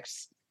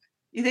 5'6".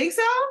 You think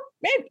so?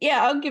 Maybe.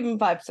 Yeah, I'll give him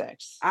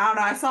 5'6". I don't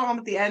know. I saw him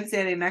at the end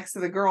standing next to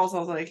the girls. I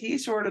was like,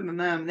 he's shorter than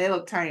them. They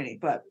look tiny,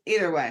 but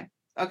either way,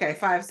 okay,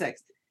 5'6".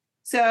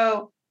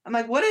 So I'm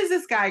like, what is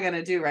this guy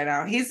gonna do right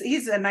now?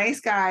 He's a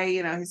nice guy,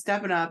 you know, he's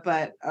stepping up,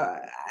 but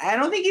I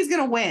don't think he's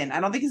gonna win. I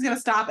don't think he's gonna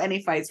stop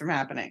any fights from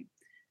happening.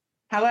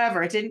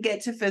 However, it didn't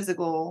get to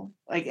physical,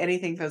 like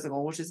anything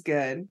physical, which is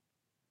good.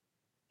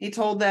 He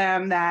told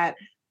them that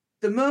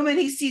the moment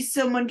he sees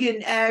someone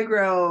getting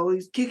aggro,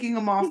 he's kicking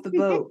them off the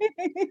boat.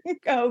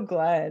 Oh,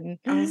 Glenn.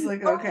 I was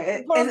like,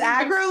 okay. Is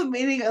aggro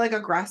meaning like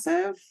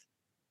aggressive?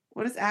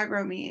 What does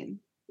aggro mean?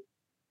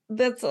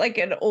 That's like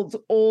an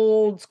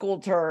old school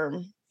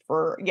term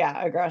for,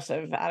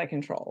 aggressive, out of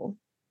control.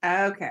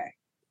 Okay.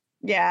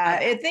 Yeah,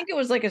 I think it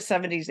was like a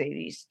 70s,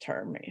 80s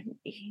term,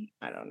 maybe.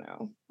 I don't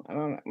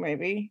know.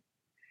 Maybe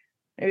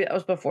that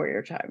was before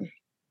your time.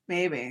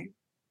 Maybe.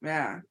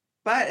 Yeah.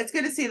 But it's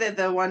good to see that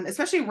the one,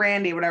 especially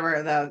Randy,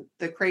 whatever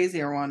the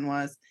crazier one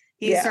was,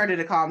 he started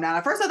to calm down.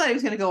 At first I thought he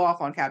was going to go off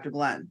on Captain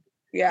Glenn.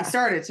 Yeah. He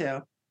started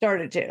to.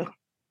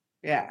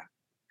 Yeah.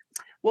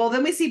 Well,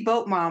 then we see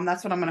Boat Mom.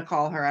 That's what I'm going to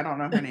call her. I don't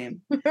know her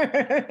name.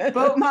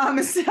 Boat Mom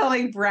is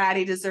telling Brad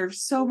he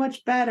deserves so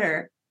much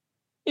better.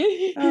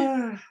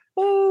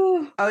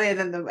 Oh yeah,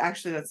 then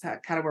actually that's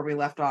kind of where we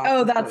left off.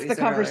 Oh, that's the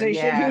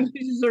conversation. Yeah.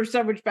 He deserves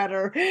so much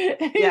better. He's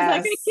like,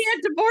 I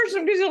can't divorce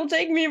him because he'll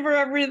take me for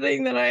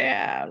everything that I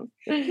have.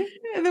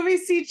 And then we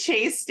see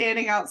Chase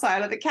standing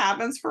outside of the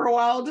cabins for a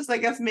while, just I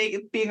guess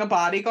being a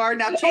bodyguard.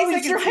 Now Chase,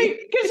 that's right,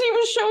 because he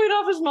was showing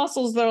off his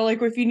muscles. They're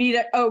like, if you need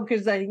it,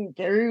 because I think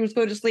Gary was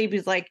going to sleep.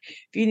 He's like,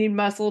 if you need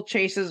muscle,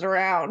 Chase is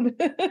around.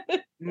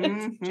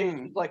 Mm-hmm.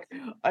 Chase is like,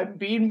 I'm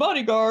being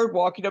bodyguard,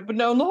 walking up and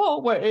down the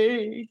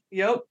hallway.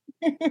 Yep.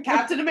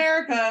 Captain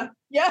America.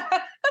 Yeah,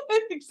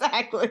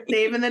 exactly.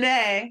 Saving the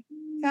day.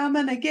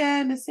 Coming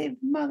again to save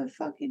the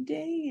motherfucking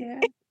day.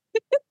 Yeah.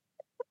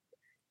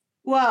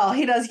 Well,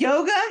 he does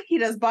yoga. He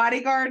does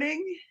bodyguarding.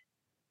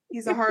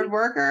 He's a hard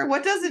worker.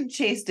 What doesn't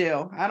Chase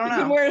do? I don't know.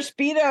 He can wear a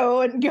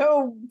Speedo and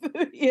go,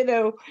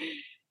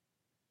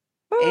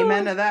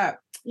 Amen to that.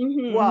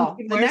 Mm-hmm. Well,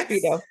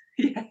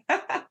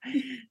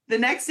 the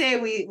next day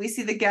we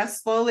see the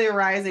guests slowly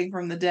arising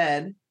from the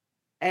dead.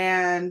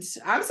 And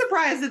I'm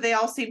surprised that they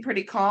all seem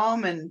pretty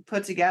calm and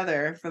put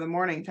together for the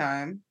morning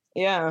time.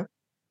 Yeah.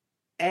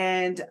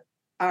 And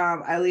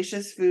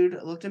Alicia's food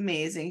looked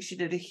amazing. She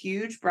did a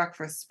huge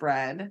breakfast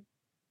spread.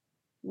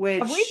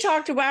 Which have we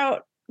talked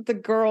about the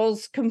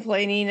girls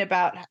complaining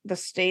about the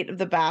state of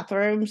the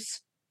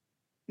bathrooms?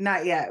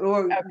 Not yet.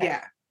 Or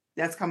yeah,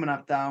 that's coming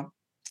up though.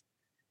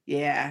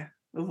 Yeah.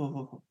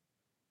 Ooh.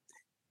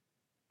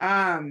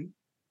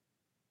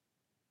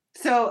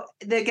 So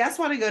the guests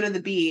want to go to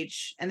the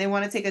beach and they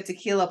want to take a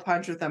tequila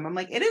punch with them. I'm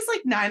like, it is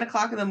like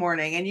 9:00 in the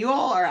morning and you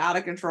all are out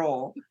of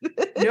control.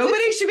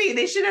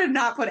 They should have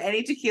not put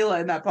any tequila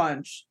in that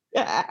punch.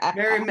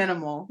 Very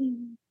minimal.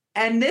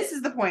 And this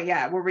is the point,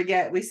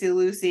 where we see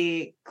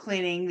Lucy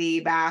cleaning the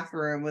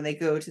bathroom when they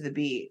go to the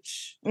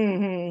beach.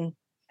 Mm-hmm.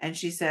 And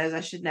she says,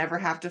 I should never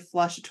have to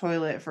flush a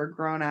toilet for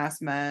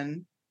grown-ass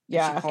men.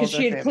 Yeah, because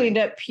she had cleaned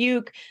up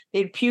puke.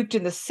 They'd puked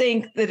in the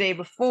sink the day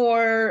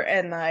before.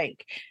 And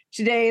like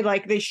today,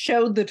 like they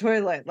showed the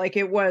toilet. Like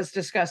it was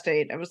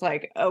disgusting. I was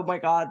like, oh my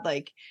God,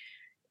 like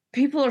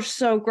people are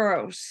so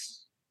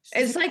gross.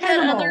 It's like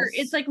that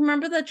it's like,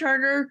 remember the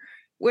charter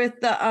with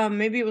the,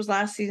 maybe it was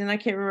last season. I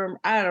can't remember.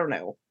 I don't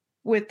know.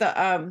 With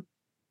the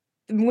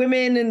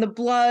women and the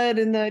blood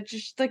and the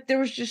just like there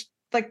was just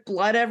like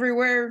blood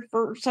everywhere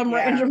for some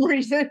random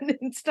reason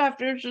and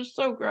stuff. It was just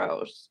so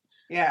gross.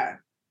 Yeah.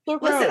 So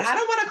listen, I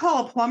don't want to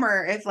call a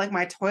plumber if like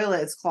my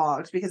toilet is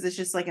clogged because it's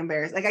just like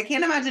embarrassing. Like I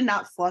can't imagine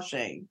not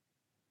flushing.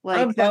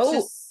 Like that's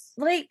just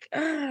like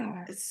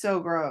it's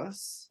so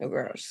gross. So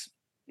gross.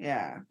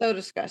 Yeah. So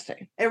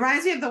disgusting. It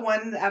reminds me of the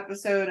one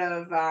episode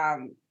of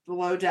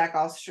Below Deck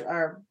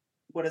or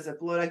what is it?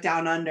 Below Deck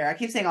Down Under. I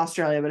keep saying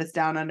Australia, but it's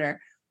Down Under.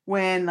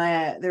 When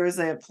there was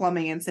a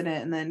plumbing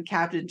incident and then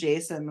Captain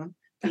Jason,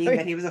 being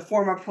that he was a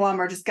former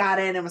plumber, just got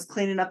in and was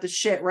cleaning up the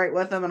shit right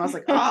with him. And I was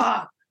like,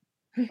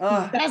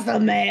 that's the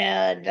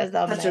man. That's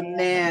the such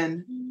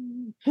man.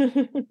 A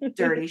man.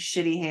 Dirty,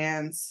 shitty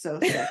hands. So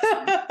sexy.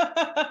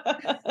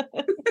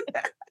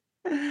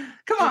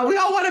 Come on, we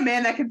all want a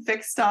man that can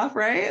fix stuff,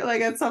 right?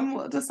 Like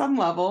to some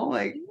level,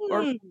 like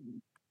or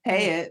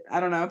pay it. I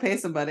don't know, pay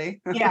somebody.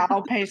 Yeah,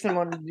 I'll pay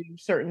someone to do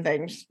certain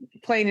things.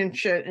 Plain and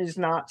shit is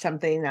not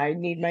something I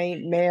need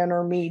my man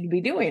or me to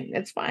be doing.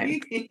 It's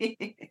fine.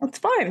 It's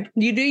fine.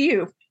 You do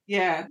you.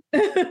 Yeah.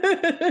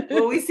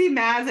 Well, we see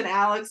Maz and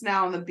Alex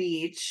now on the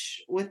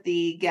beach with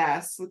the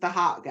guests, with the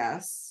hot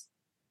guests.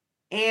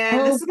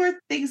 And this is where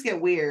things get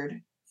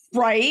weird.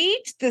 Right?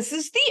 This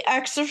is the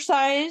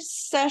exercise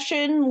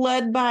session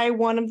led by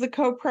one of the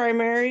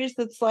co-primaries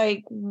that's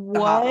like, The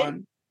hot what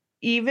one.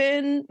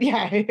 even?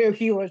 Yeah,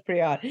 he was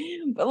pretty hot.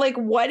 But like,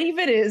 what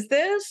even is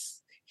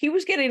this? He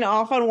was getting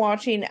off on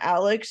watching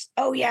Alex.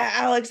 Oh yeah,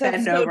 Alex, that's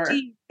Bend so over.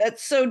 deep.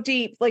 That's so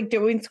deep, like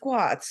doing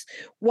squats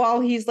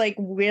while he's like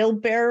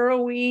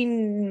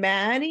wheelbarrowing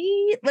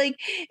Maddie. Like,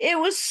 it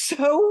was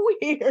so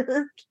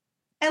weird.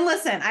 And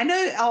listen, I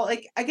know,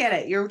 I get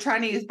it. You're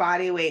trying to use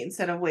body weight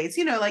instead of weights.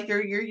 You know, like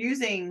you're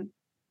using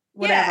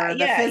whatever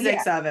the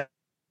physics of it.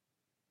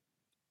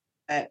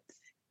 But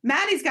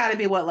Maddie's got to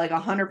be what, like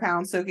 100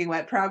 pounds soaking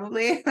wet,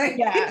 probably. Like,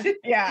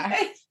 Yeah.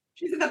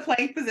 She's in the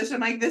plank position.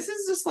 Like, this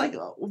is just like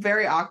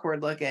very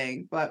awkward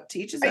looking, but to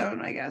each his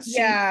own, I guess.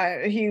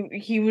 Yeah,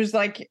 he was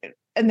like,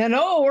 and then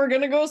we're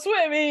gonna go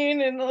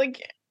swimming, and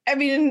like, I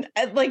mean,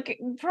 like,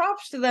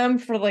 props to them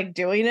for like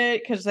doing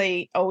it because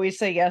they always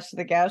say yes to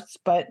the guests,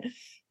 but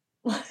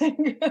like,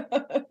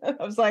 I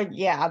was like,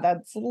 yeah,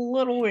 that's a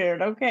little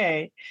weird.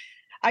 Okay,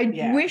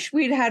 I wish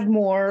we'd had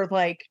more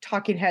like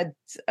talking heads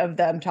of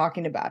them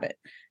talking about it,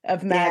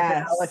 of Matt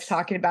and Alex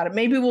talking about it.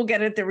 Maybe we'll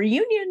get at the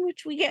reunion,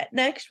 which we get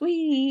next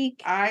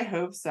week. I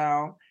hope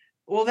so.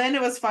 Well, then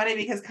it was funny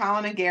because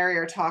Colin and Gary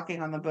are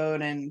talking on the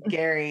boat, and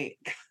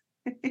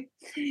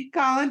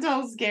Colin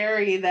tells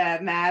Gary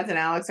that Mads and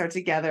Alex are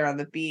together on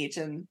the beach,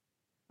 and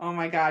oh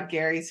my God,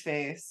 Gary's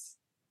face.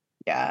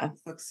 Yeah,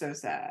 looks so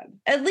sad.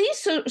 At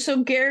least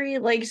so Gary,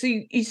 like, so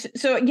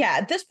yeah,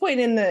 at this point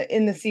in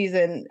the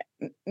season,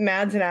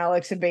 Mads and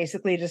Alex have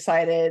basically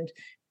decided,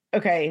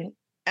 okay,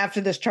 after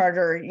this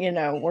charter,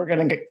 we're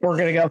gonna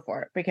go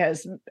for it,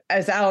 because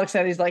as Alex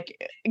said, he's like,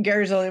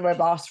 Gary's only my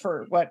boss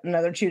for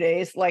another 2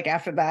 days, like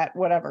after that,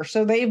 whatever.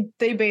 So they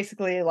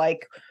basically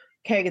like,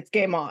 okay, it's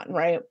game on,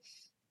 right?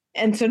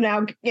 And so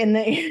now,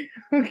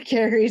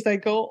 Gary's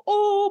like,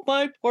 oh,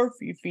 my poor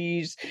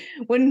Fifis.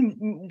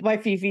 When by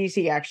Fifis,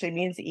 he actually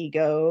means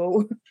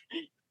ego.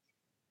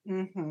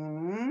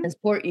 Mm-hmm. His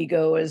poor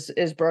ego is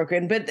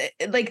broken. But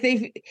like,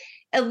 they've,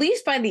 at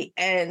least by the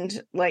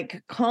end,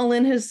 like,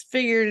 Colin has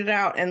figured it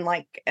out, and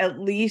like, at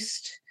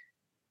least,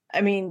 I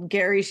mean,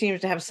 Gary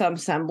seems to have some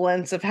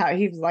semblance of how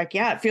he's like,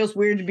 yeah, it feels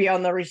weird to be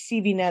on the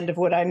receiving end of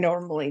what I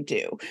normally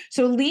do.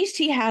 So at least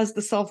he has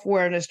the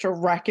self-awareness to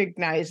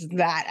recognize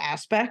that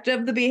aspect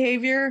of the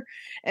behavior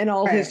and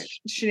all his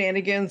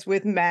shenanigans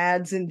with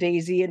Mads and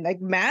Daisy. And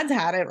like, Mads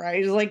had it, right?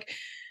 He's like,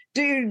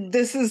 dude,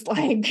 this is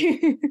like,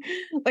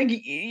 like,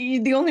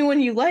 the only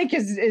one you like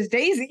is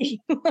Daisy.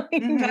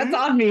 Like, that's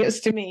obvious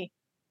to me.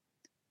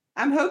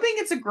 I'm hoping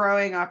it's a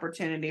growing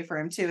opportunity for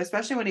him too,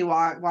 especially when he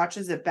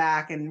watches it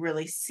back and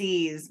really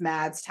sees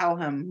Mads tell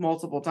him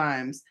multiple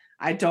times,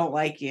 I don't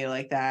like you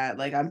like that.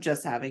 Like, I'm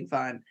just having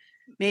fun.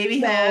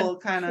 Maybe he'll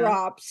kind of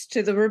props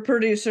to the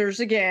producers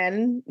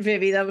again.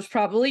 Vivi, that was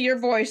probably your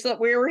voice that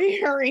we were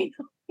hearing.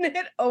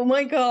 Oh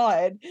my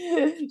God.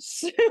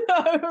 So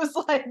I was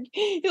like,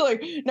 you're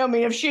like, no, I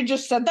mean, if she had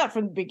just said that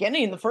from the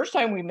beginning, the first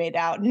time we made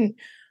out, and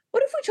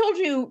what if we told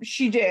you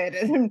she did,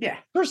 and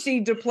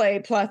proceed to play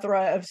a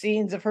plethora of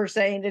scenes of her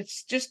saying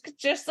it's just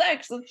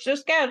sex, it's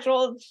just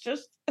casual, it's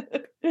just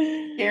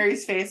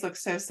Gary's face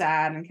looks so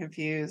sad and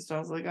confused. I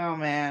was like, oh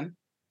man.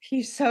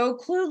 He's so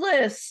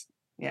clueless.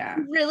 Yeah.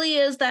 He really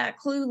is that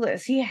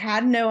clueless. He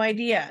had no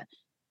idea.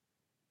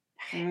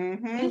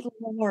 Mm-hmm.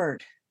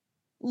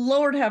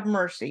 Lord have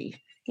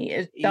mercy. He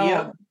is dumb.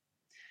 Yep.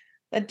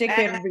 That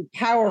dickhead would be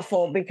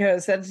powerful,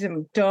 because that's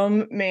him,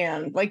 dumb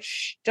man. Like,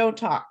 shh, don't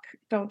talk.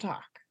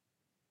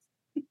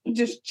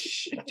 Just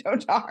shh, don't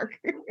talk.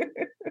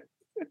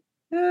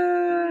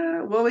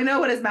 Well, we know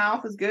what his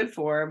mouth is good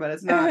for, but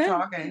it's not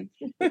talking.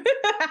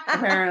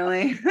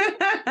 Apparently.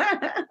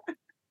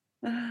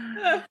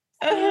 I'm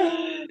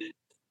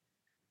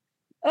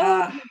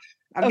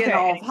getting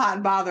all hot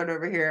and bothered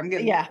over here. I'm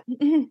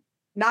getting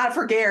not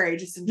for Gary,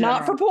 just in general.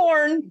 Not for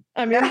porn.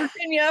 I'm in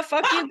Virginia.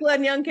 Fuck you,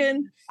 Glenn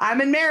Youngkin. I'm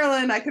in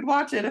Maryland. I could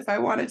watch it if I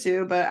wanted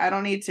to, but I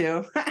don't need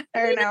to.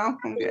 Right now,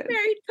 I'm good.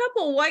 Married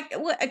couple. Why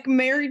a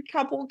married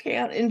couple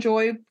can't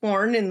enjoy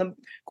porn in the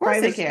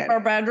privacy of our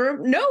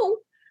bedroom? No,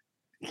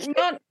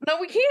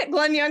 we can't,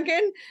 Glenn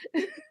Youngkin.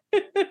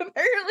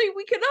 Apparently,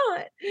 we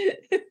cannot.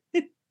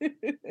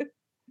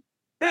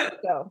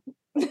 So,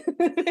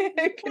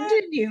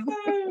 continue.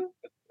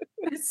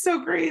 It's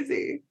so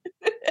crazy.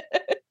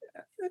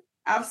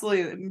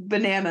 Absolutely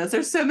bananas.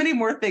 There's so many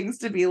more things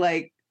to be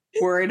like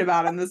worried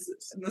about in this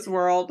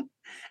world,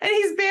 and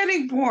he's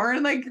banning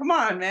porn. Like, come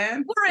on,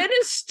 man. We're in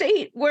a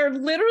state where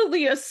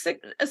literally a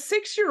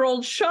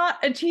 6-year-old shot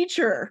a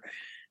teacher.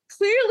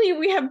 Clearly,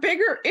 we have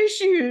bigger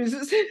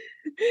issues.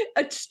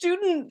 A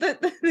student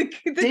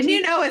didn't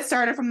you know it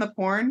started from the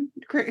porn,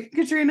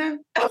 Katrina?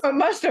 Oh, it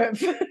must have.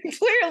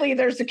 Clearly,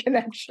 there's a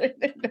connection.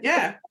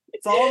 Yeah,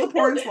 it's all the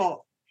porn's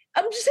fault.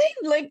 I'm just saying,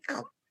 like,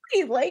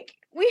 clearly, like,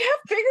 we have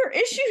bigger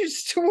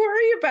issues to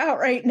worry about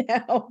right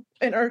now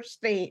in our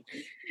state.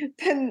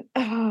 Then,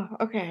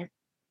 okay.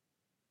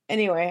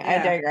 Anyway,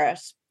 I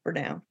digress for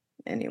now.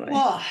 Anyway.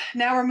 Well,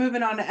 now we're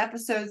moving on to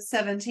episode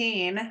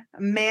 17,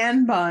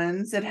 Man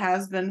Buns. It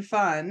has been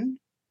fun.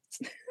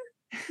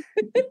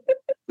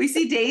 We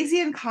see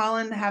Daisy and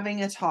Colin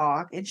having a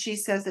talk, and she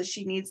says that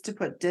she needs to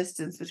put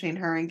distance between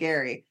her and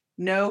Gary.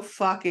 No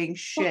fucking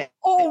shit.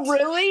 Oh,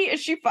 really? Is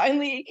she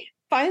finally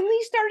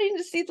starting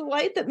to see the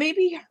light that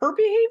maybe her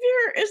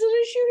behavior is an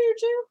issue here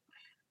too?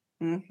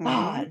 Mm-hmm.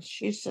 God,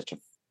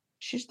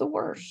 she's the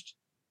worst.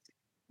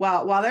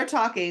 Well, while they're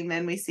talking,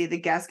 then we see the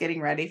guests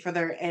getting ready for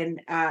their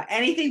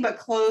anything but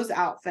clothes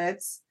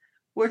outfits,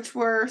 which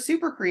were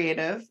super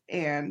creative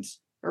and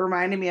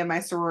reminded me of my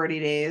sorority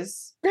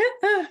days.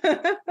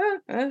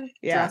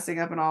 Dressing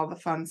up and all the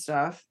fun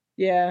stuff.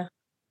 Yeah.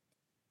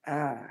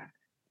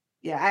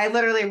 Yeah, I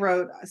literally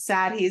wrote,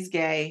 sad he's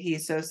gay,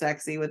 he's so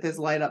sexy with his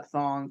light up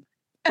thong.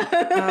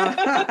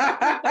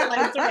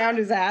 Lights around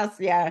his ass.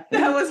 Yeah.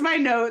 That was my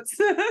notes.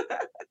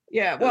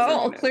 Yeah.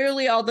 Well,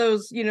 clearly all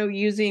those,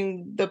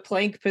 using the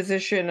plank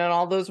position and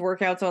all those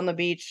workouts on the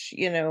beach,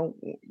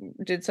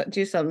 did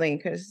do something,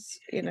 because,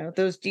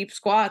 those deep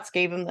squats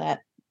gave him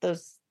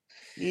those.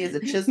 He is a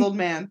chiseled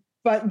man.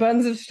 But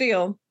buns of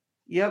steel.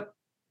 Yep.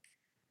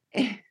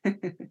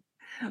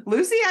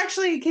 Lucy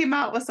actually came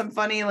out with some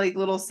funny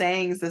little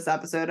sayings this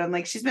episode. I'm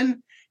like, they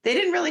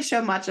didn't really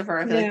show much of her,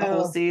 I feel like, the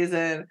whole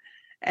season.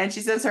 And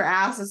she says her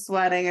ass is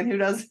sweating, and who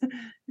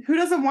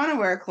doesn't want to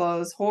wear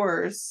clothes?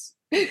 Horse.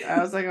 I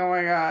was like, oh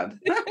my God.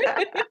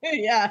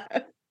 Yeah.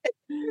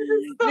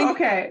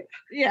 Okay.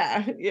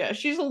 Yeah.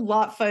 She's a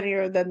lot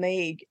funnier than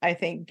they, I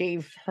think,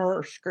 gave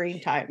her screen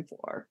time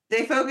for.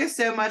 They focused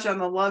so much on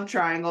the love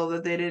triangle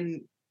that they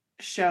didn't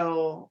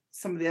show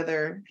some of the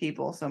other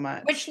people so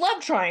much. Which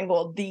love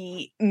triangle?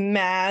 The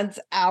Mads,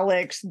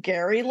 Alex,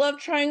 Gary love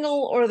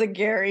triangle, or the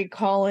Gary,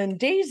 Colin,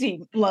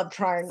 Daisy love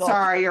triangle?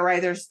 Sorry, you're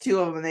right. There's two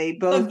of them. They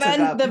both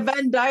the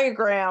Venn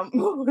diagram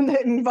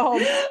that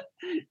involves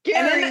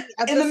Gary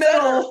in the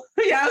middle.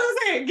 Yeah, I was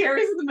saying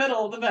Gary's in the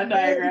middle of the Venn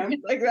diagram.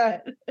 Like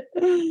that.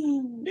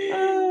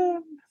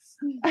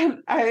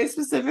 I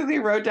specifically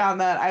wrote down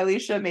that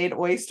Elisha made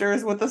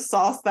oysters with a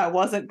sauce that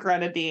wasn't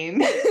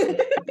grenadine.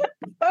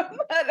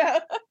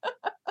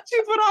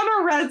 She put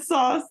on a red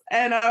sauce,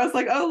 and I was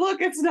like, oh, look,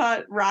 it's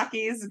not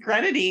Rocky's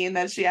grenadine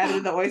that she added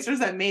to the oysters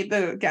that made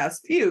the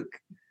guests puke.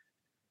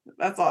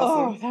 That's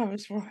awesome. Oh, that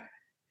was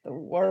the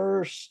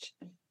worst.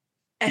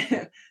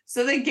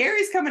 So then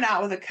Gary's coming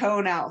out with a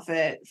cone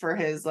outfit for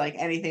his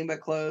anything but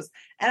clothes.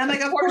 And I'm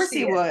like, of course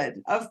he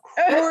would. Of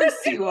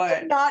course he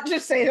would. Not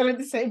just say them at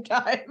the same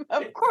time.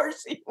 Of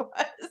course he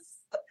was.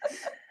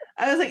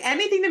 I was like,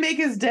 anything to make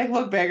his dick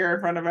look bigger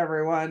in front of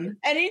everyone.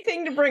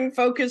 Anything to bring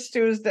focus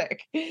to his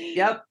dick.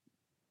 Yep.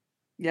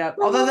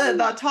 Although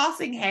the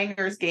tossing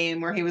hangers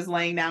game where he was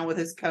laying down with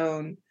his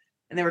cone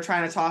and they were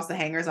trying to toss the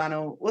hangers on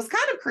him was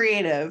kind of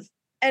creative.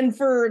 And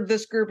for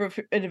this group of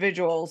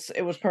individuals,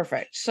 it was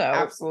perfect. So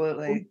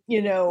absolutely.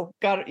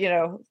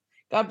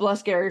 God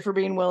bless Gary for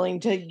being willing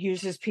to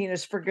use his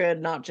penis for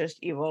good, not just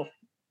evil.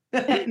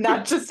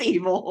 Not just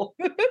evil.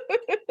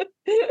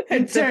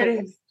 And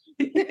dirty.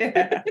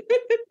 Yeah.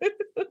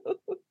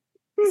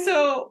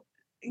 So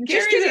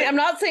just kidding. I'm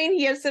not saying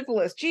he has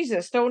syphilis.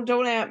 Jesus,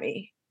 don't at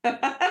me.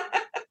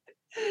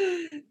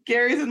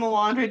 Gary's in the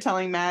laundry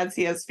telling Mads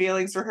he has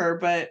feelings for her,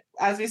 but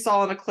as we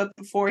saw in a clip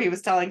before, he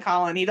was telling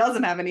Colin he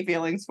doesn't have any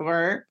feelings for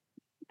her.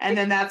 And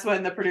then that's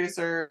when the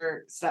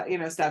producer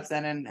steps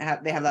in and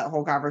they have that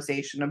whole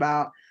conversation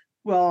about,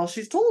 well,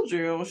 she's told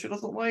you she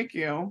doesn't like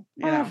you.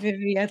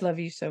 Vivi, I love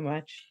you so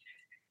much.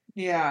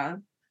 Yeah.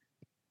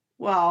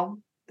 Well,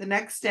 the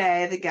next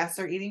day, the guests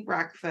are eating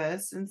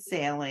breakfast and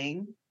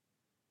sailing.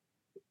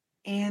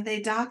 And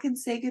they dock and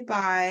say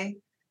goodbye.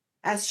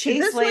 As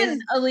Chase when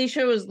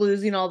Elisha was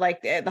losing all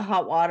the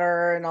hot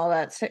water and all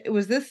that.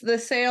 Was this the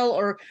sail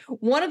or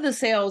one of the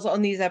sails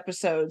on these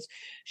episodes?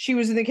 She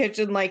was in the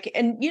kitchen,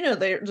 and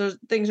there's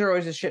things are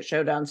always a shit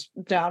show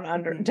down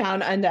under,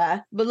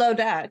 below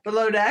deck,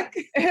 below deck,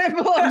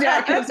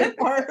 as it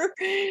were.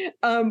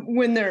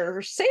 When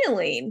they're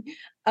sailing,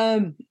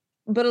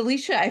 but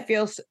Elisha, I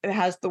feel,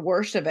 has the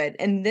worst of it.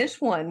 And this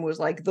one was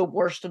the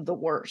worst of the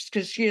worst,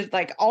 because she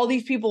had all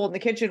these people in the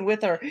kitchen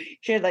with her.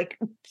 She had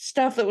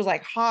stuff that was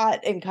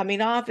hot and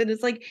coming off. And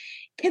it's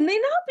can they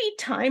not be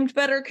timed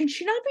better? Can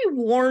she not be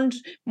warned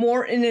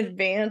more in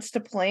advance to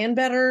plan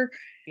better?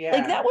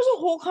 Yeah. That was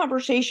a whole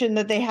conversation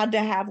that they had to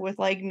have with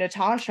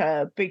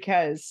Natasha,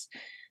 because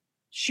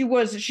she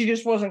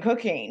just wasn't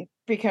cooking,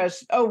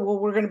 because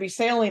we're going to be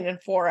sailing in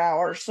 4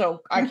 hours, so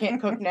I can't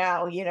cook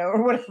now,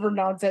 or whatever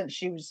nonsense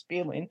she was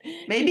spewing.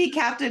 Maybe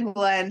Captain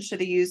Glenn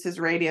should have used his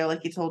radio like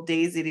he told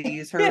Daisy to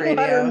use her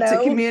radio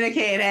to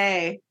communicate,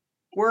 hey,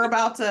 we're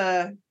about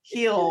to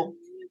heal.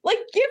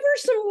 Give her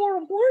some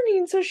more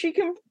warning so she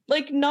can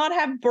not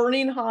have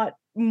burning hot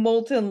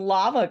molten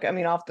lava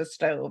coming off the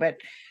stove at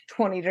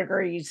 20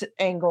 degrees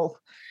angle.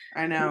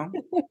 I know.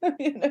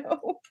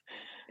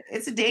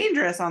 It's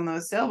dangerous on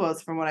those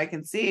sailboats from what I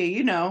can see.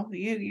 You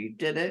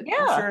did it.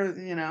 Yeah. I'm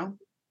sure,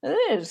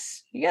 It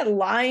is. You got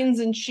lines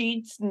and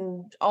sheets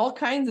and all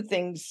kinds of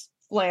things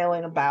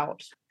flailing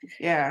about.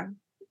 Yeah.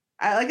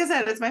 Like I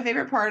said, it's my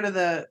favorite part of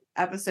the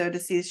episode to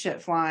see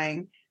shit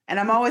flying. And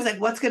I'm always like,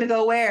 what's going to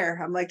go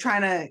where? I'm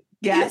trying to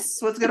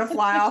Guess what's gonna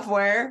fly off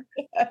where?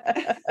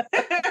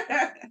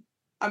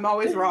 I'm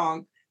always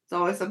wrong. It's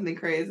always something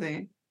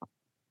crazy.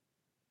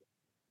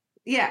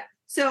 Yeah.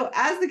 So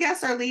as the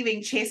guests are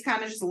leaving, Chase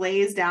kind of just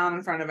lays down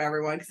in front of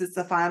everyone because it's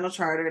the final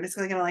charter, and it's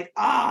kind of like,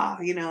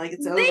 like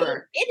it's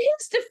over. In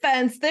his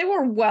defense, they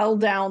were well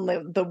down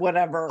the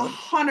whatever.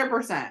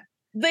 100%.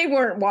 They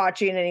weren't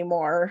watching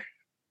anymore.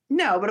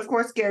 No, but of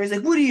course Gary's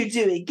like, "What are you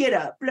doing? Get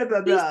up!" Blah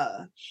blah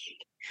blah.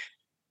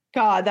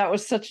 God, that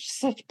was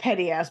such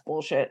petty ass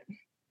bullshit.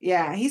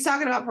 Yeah, he's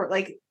talking about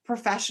like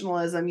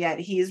professionalism, yet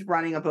he's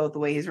running a boat the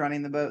way he's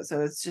running the boat.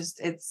 So it's just.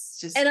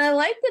 And I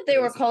like that they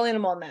were calling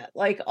him on that.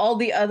 Like all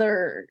the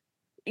other,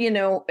 and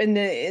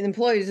the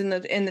employees in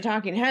the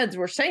talking heads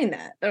were saying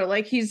that. They're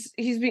like, he's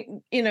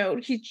being,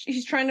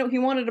 he's trying to. He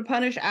wanted to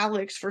punish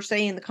Alex for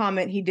saying the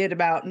comment he did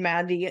about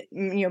Maddie,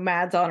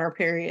 Mad's on her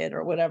period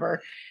or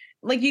whatever.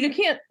 Like you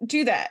can't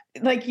do that.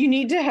 Like you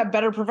need to have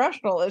better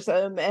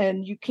professionalism,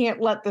 and you can't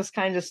let this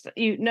kind of stuff.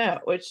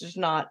 It's just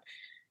not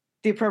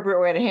the appropriate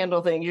way to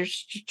handle things. You're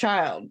just a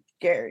child,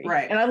 Gary.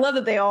 Right. And I love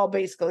that they all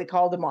basically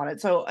called him on it.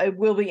 So it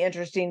will be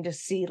interesting to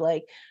see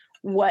like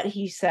what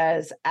he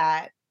says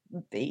at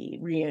the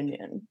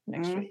reunion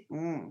next week.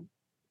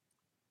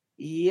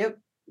 Yep.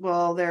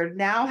 Well, they're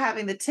now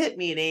having the tip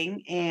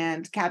meeting,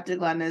 and Captain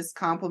Glenn is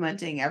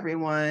complimenting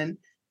everyone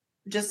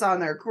just on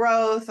their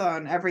growth,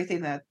 on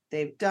everything that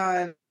they've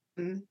done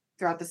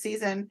throughout the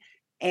season,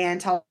 and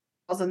tells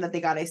them that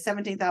they got a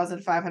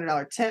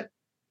 $17,500 tip.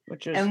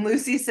 And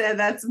Lucy said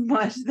that's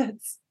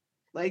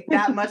like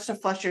that much to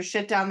flush your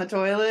shit down the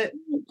toilet.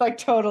 Like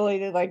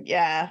totally, like,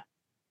 yeah.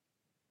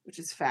 Which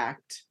is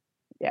fact.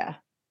 Yeah.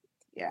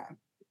 Yeah.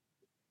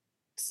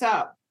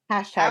 So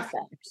facts.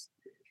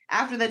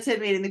 After the tip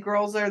meeting, the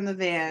girls are in the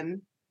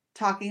van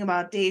talking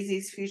about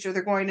Daisy's future.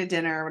 They're going to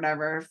dinner or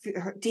whatever.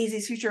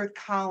 Daisy's future with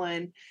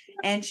Colin.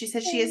 And she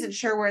said she isn't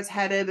sure where it's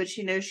headed, but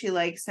she knows she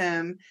likes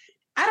him.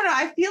 I don't know.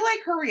 I feel like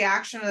her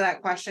reaction to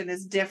that question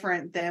is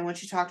different than when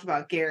she talked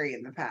about Gary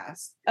in the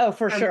past. Oh,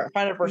 for sure.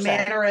 100%.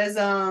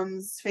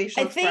 Mannerisms,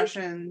 facial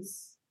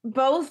expressions.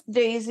 Both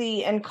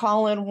Daisy and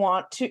Colin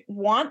want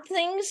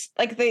things.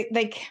 Like they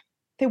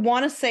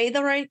want to say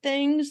the right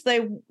things.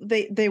 They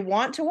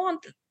want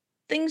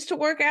things to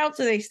work out.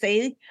 So they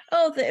say,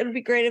 oh, it would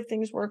be great if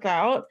things work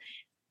out.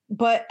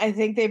 But I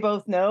think they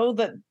both know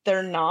that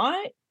they're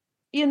not.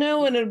 And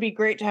it'd be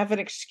great to have an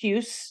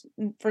excuse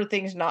for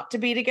things not to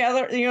be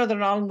together. They're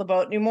not on the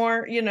boat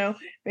anymore.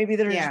 Maybe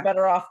they're just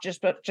better off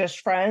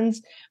just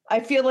friends. I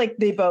feel like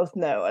they both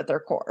know at their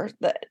core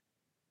that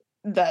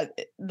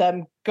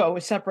them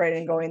separating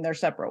and going their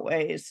separate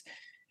ways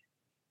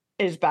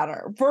is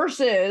better.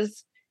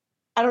 Versus,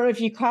 I don't know if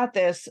you caught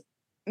this,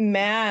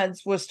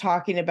 Mads was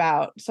talking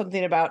about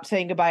something about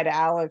saying goodbye to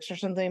Alex or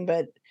something,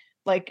 but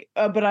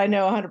but I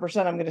know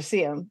 100% I'm going to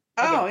see him.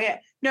 Oh, yeah.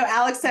 No,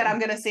 Alex said I'm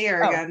going to see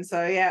her again.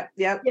 So, yep.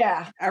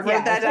 Yeah. I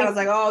wrote that down. I was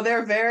like, oh,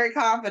 they're very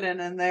confident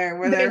in there.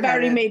 They've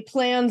already made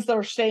plans.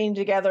 They're staying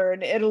together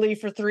in Italy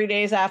for 3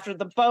 days after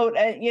the boat,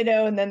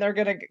 and then they're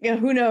going to,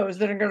 who knows?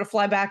 They're going to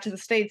fly back to the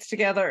States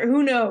together.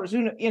 Who knows?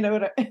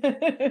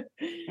 Mm-hmm.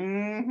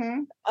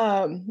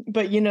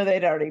 But,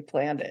 they'd already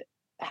planned it.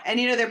 And,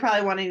 they're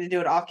probably wanting to do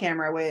it off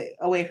camera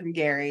away from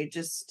Gary.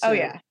 Just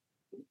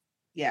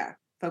yeah.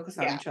 Focus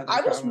on each other.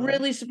 I was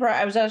really surprised.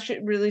 I was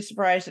actually really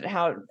surprised at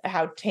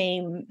how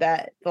tame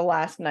that the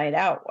last night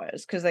out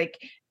was. Because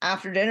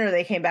after dinner,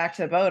 they came back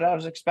to the boat. I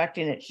was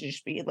expecting it to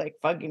just be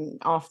fucking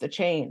off the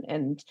chain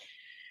and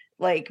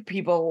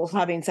people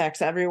having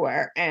sex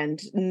everywhere,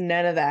 and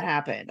none of that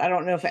happened. I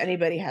don't know if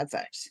anybody had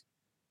sex.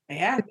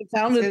 Yeah,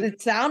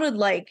 it sounded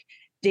like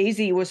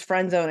Daisy was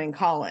friend zoning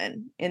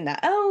Colin in that.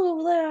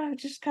 Oh,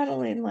 just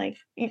cuddling, I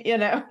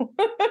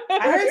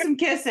heard some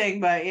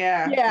kissing, but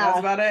that's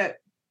about it.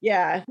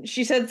 Yeah,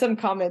 she said some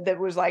comment that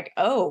was like,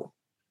 oh,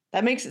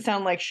 that makes it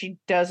sound like she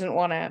doesn't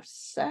want to have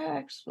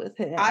sex with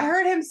him. I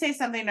heard him say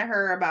something to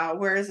her about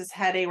where is this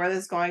heading, where this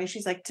is going, and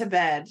she's like, to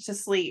bed, to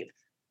sleep.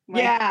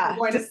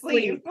 Going to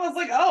sleep. I was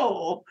like,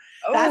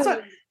 that's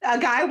what a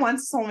guy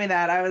once told me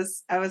that. I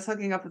was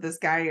hooking up with this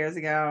guy years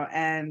ago,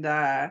 and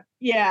it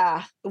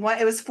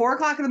was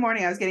 4:00 in the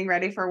morning. I was getting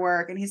ready for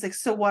work, and he's like,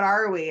 so what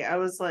are we? I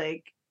was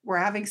like, we're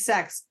having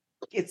sex.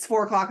 It's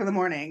 4:00 in the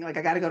morning. I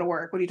got to go to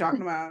work. What are you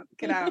talking about?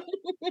 Get out.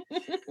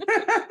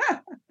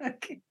 I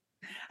can't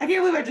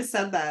believe I just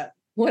said that.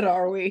 What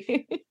are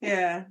we?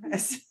 Yeah.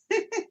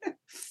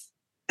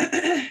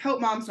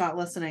 Hope mom's not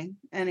listening.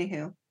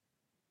 Anywho.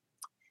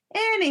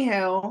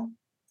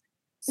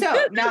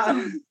 So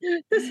now.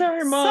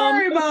 Sorry, mom.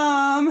 Sorry,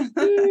 mom.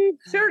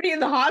 She's already in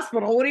the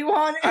hospital. What do you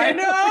want? I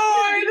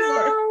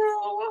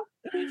know.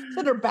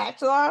 Send her back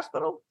to the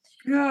hospital.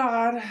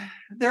 God.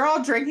 They're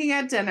all drinking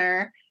at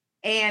dinner.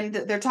 And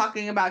they're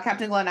talking about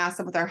Captain Glenn asked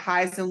them what their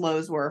highs and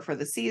lows were for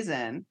the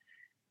season.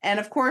 And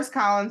of course,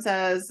 Colin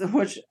says,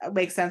 which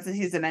makes sense that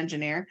he's an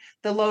engineer,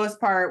 the lowest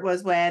part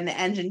was when the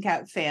engine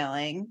kept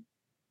failing.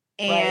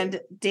 And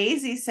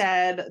Daisy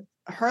said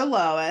her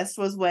lowest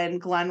was when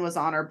Glenn was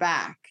on her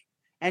back.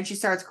 And she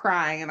starts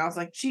crying. And I was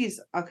like, geez,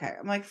 okay.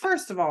 I'm like,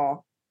 first of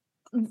all,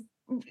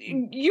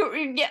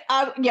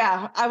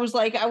 I was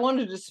like, I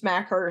wanted to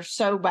smack her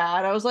so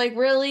bad. I was like,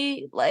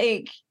 really?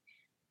 Like,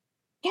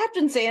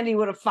 Captain Sandy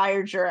would have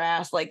fired your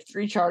ass like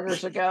 3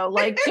 charters ago.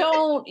 Like,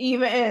 don't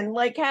even,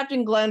 like,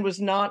 Captain Glenn was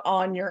not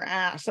on your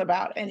ass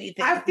about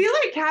anything. I feel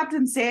like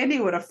Captain Sandy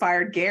would have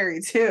fired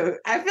Gary too.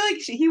 I feel like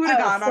he would have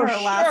gotten on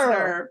her last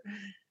nerve.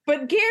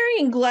 But Gary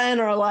and Glenn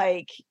are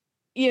like,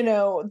 you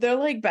know, they're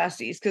like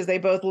besties because they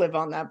both live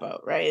on that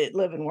boat, right?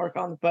 Live and work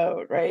on the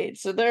boat, right?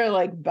 So they're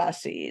like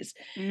besties.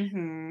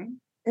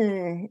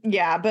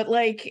 Yeah, but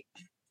like,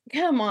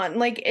 come on,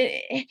 like,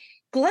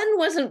 Glenn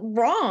wasn't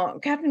wrong.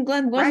 Captain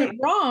Glenn wasn't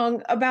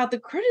wrong about the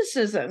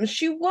criticism.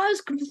 She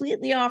was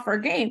completely off her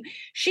game.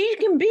 She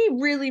can be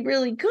really,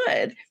 really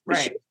good, but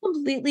she was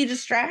completely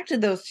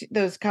distracted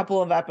those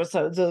couple of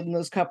episodes and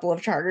those couple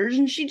of charters,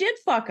 and she did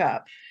fuck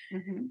up.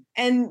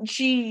 And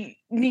she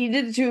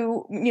needed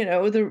to, you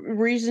know, the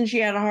reason she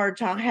has a hard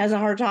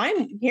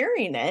time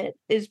hearing it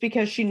is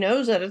because she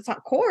knows that it's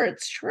not core,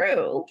 it's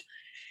true.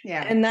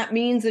 Yeah. And that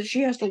means that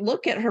she has to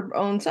look at her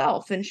own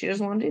self, and she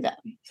doesn't want to do that.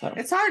 So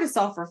it's hard to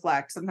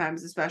self-reflect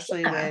sometimes,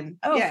 especially when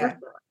for sure.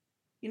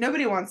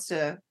 Nobody wants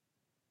to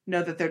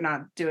know that they're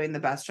not doing the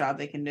best job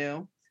they can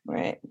do.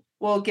 Right.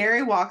 Well,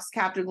 Gary walks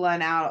Captain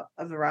Glenn out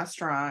of the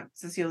restaurant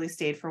since he only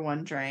stayed for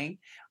one drink,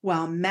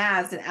 while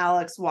Mads and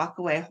Alex walk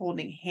away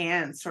holding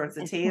hands towards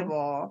the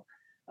table.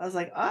 I was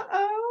like,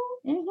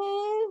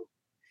 uh-oh.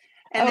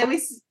 And then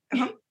we...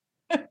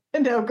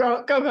 No,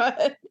 go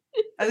ahead.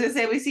 I was gonna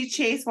say, we see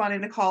Chase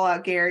wanting to call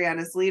out Gary on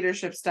his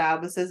leadership style,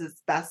 but says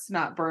it's best to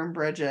not burn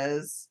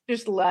bridges.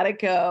 Just let it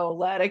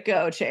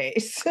go,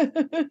 Chase.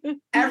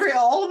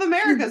 All of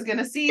America is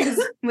gonna see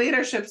his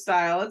leadership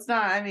style. It's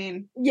not, I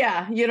mean,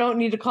 yeah, you don't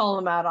need to call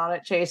him out on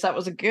it, Chase. That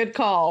was a good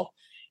call.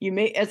 You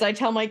may, as I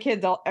tell my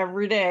kids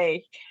every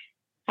day,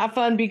 have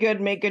fun, be good,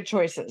 make good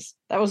choices.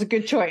 That was a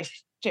good choice,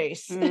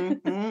 Chase.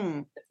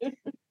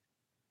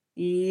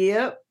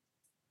 Yep.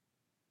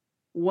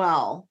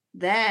 Well,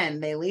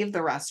 then they leave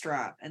the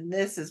restaurant, and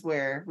this is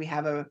where we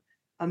have a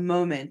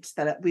moment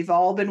that we've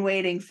all been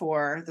waiting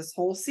for this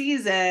whole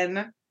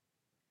season.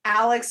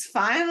 Alex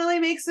finally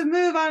makes a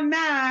move on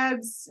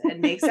Mads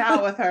and makes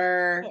out with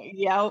her.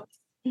 Yep.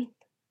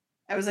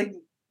 I was like,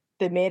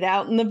 they made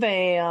out in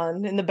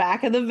the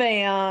back of the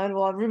van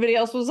while everybody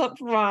else was up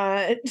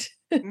front.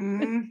 I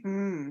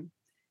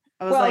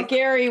was like,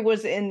 Gary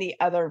was in the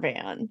other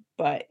van,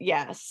 but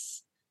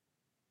yes,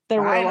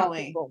 there were a lot of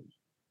people.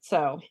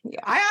 So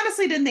yeah. I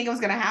honestly didn't think it was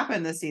going to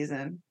happen this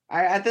season.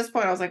 At this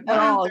point, I was like,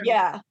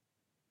 yeah.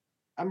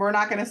 And we're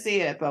not going to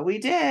see it, but we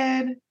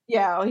did.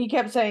 Yeah, he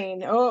kept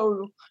saying,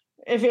 "Oh,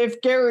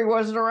 if Gary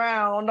wasn't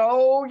around,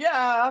 oh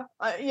yeah,"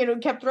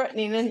 kept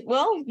threatening, and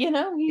well, he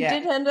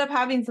did end up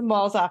having some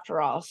balls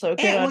after all. So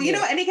and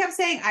he kept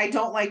saying, "I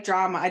don't like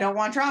drama. I don't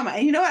want drama."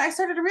 And you know what? I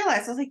started to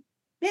realize, I was like,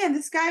 man,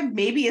 this guy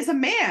maybe is a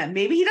man.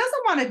 Maybe he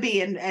doesn't want to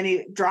be in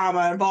any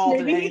drama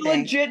involved in anything.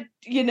 Maybe he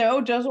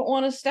legit, doesn't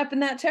want to step in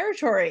that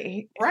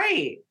territory.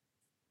 Right.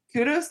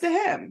 Kudos to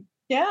him.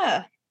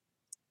 Yeah.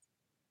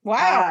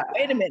 Wow.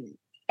 Wait a minute.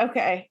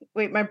 Okay.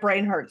 Wait, my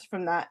brain hurts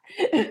from that.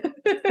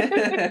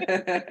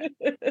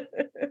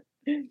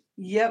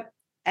 Yep.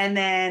 And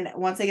then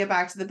once they get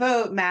back to the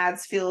boat,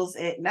 Mads feels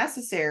it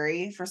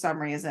necessary for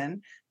some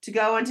reason to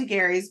go into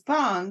Gary's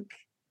bunk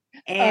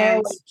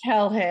and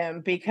tell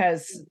him,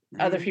 because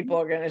other people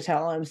are going to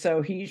tell him.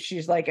 So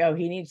she's like, oh,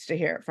 he needs to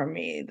hear it from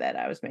me that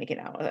I was making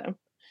out with him.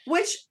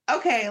 Which,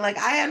 okay, like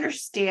I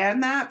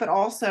understand that, but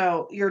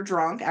also you're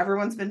drunk.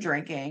 Everyone's been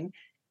drinking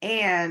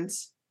and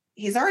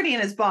he's already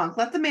in his bunk.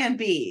 Let the man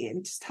be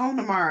and just tell him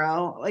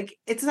tomorrow. Like,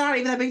 it's not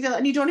even that big deal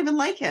and you don't even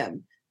like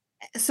him.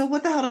 So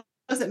what the hell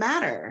does it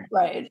matter?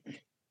 Right.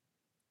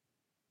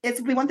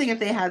 It'd be one thing if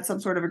they had some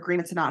sort of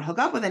agreement to not hook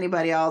up with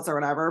anybody else or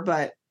whatever,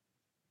 but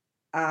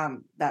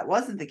that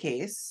wasn't the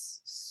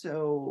case.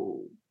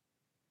 So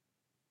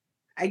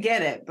I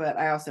get it, but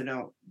I also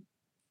don't.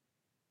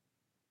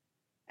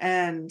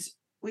 And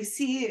we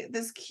see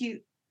this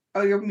cute,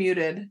 oh, you're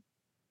muted.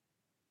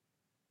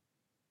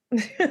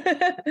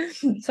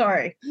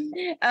 Sorry.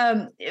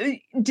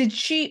 Did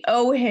she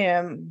owe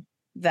him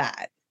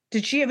that?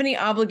 Did she have any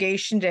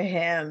obligation to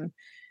him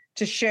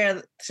to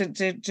share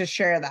to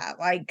share that?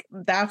 Like,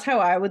 that's how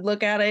I would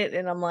look at it.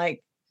 And I'm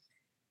like,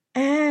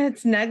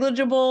 it's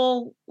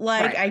negligible.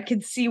 Like, I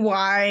could see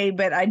why,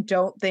 but I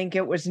don't think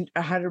it was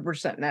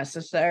 100%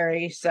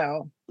 necessary.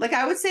 So, like,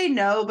 I would say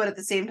no, but at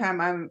the same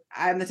time,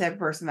 I'm the type of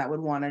person that would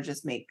want to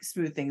just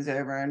smooth things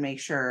over and make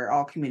sure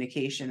all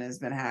communication has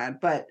been had.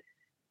 But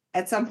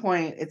at some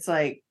point, it's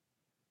like,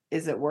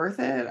 is it worth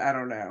it? I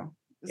don't know.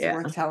 Is it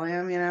worth telling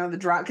him? The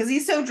drama, because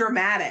he's so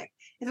dramatic.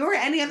 If it were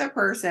any other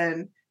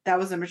person that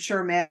was a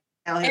mature male,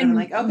 and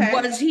like, okay,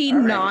 was he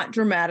not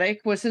dramatic?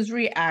 Was his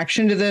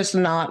reaction to this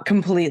not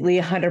completely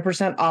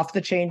 100% off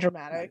the chain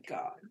dramatic? Oh my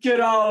God,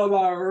 get out of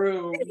my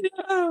room! Get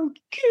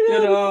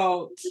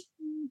out!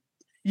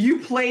 You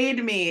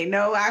played me.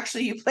 No,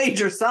 actually, you played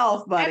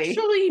yourself, buddy.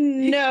 Actually,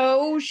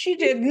 no, she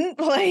didn't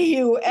play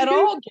you at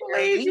all. You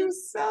played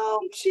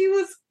yourself. She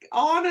was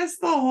honest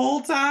the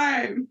whole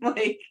time.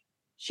 Like,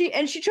 She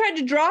tried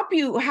to drop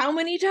you how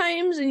many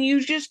times, and you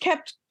just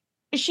kept.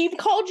 She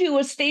called you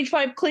a stage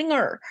 5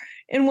 clinger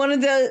in one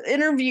of the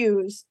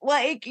interviews.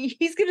 Like,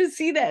 he's gonna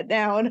see that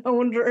now, and I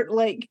wonder,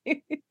 like,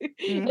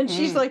 and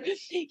she's like,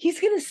 he's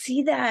gonna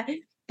see that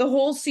the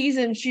whole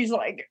season. She's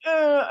like,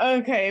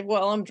 okay,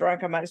 well, I'm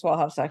drunk. I might as well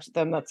have sex with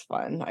them. That's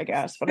fun, I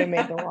guess. But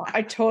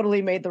I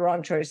totally made the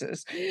wrong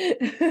choices.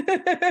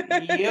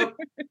 Yep.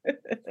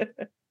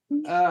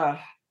 Well,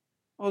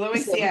 then we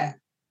see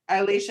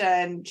Alicia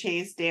and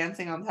Chase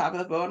dancing on top of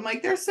the boat. I'm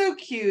like, they're so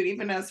cute,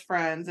 even as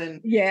friends. And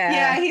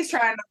yeah, he's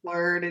trying to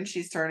flirt and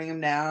she's turning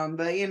him down,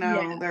 but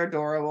they're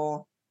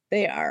adorable.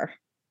 They are.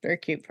 They're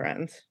cute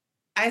friends.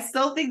 I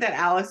still think that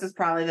Alex is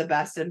probably the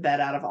best in bed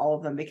out of all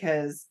of them,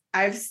 because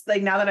I've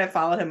like, now that I've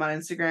followed him on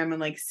Instagram and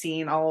like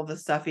seen all of the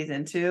stuff he's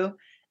into,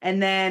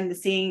 and then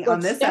seeing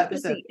on this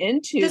episode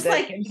just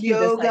like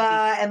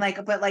yoga and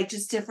like, but like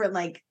just different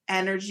like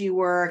energy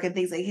work and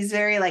things, like he's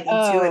very like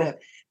intuitive.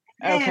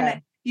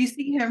 And you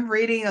see him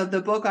reading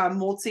the book on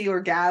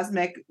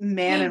multi-orgasmic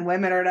man and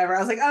women or whatever. I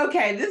was like,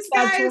 okay, this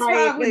guy is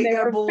probably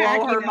gonna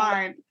blow her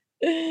mind.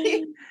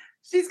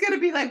 She's gonna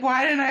be like,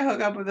 why didn't I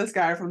hook up with this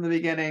guy from the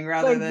beginning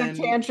rather than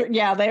the tantrum?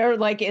 Yeah, they are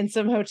like in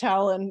some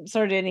hotel in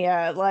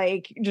Sardinia,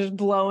 like just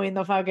blowing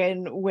the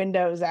fucking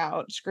windows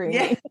out,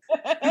 screaming.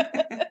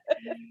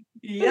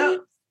 Yeah.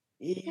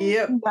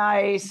 Yep.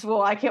 Nice.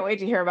 Well, I can't wait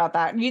to hear about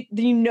that.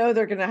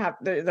 They're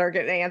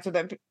gonna answer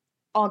that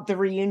on the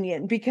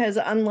reunion, because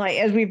unlike,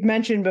 as we've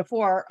mentioned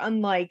before,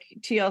 unlike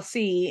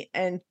TLC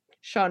and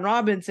Sean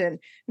Robinson,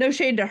 no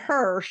shade to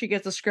her, she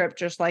gets a script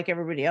just like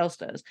everybody else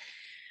does.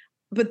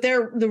 But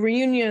the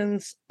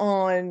reunions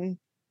on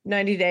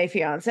 90 Day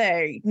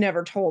Fiance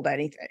never told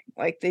anything.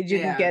 Like, they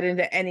didn't get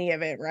into any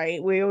of it,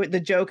 right? The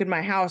joke in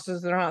my house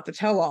is they're not the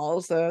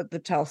tell-alls,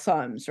 the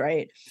tell-sums,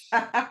 right?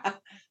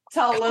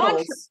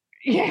 Tell-littles.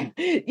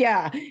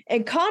 Yeah.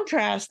 And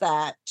contrast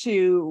that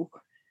to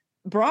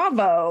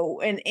Bravo,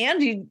 and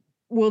Andy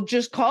will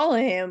just call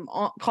them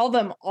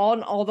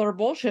on all their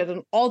bullshit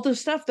and all the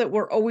stuff that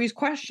we're always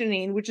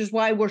questioning, which is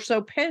why we're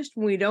so pissed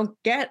when we don't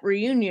get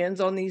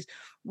reunions on these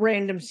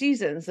random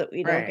seasons that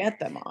we don't get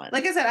them on.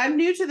 Like I said, I'm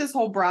new to this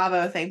whole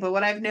Bravo thing, but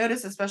what I've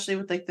noticed, especially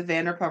with like the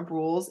Vanderpump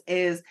Rules,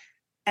 is,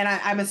 and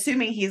I'm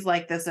assuming he's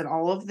like this in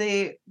all of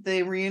the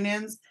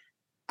reunions,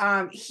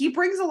 he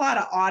brings a lot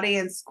of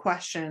audience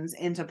questions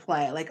into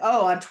play. Like,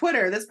 oh, on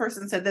Twitter, this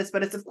person said this,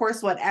 but it's of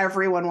course what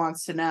everyone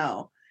wants to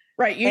know.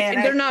 Right.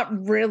 They're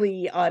not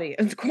really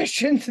audience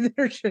questions.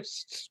 They're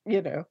just,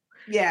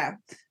 Yeah,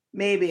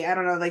 maybe. I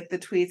don't know. Like the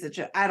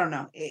tweets, I don't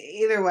know.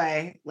 Either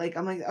way, like,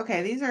 I'm like,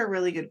 okay, these are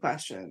really good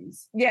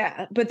questions.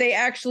 Yeah, but they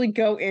actually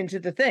go into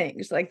the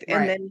things, like,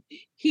 and then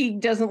he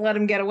doesn't let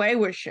him get away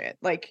with shit.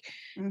 Like,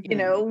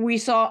 we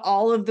saw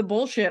all of the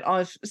bullshit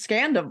on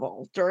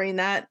Scandival during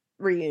that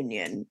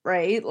reunion,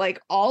 right?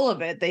 Like, all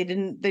of it. They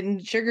didn't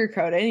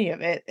sugarcoat any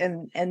of it,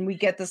 and we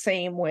get the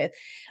same with,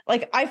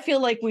 like, I feel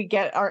like we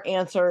get our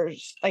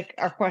answers, like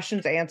our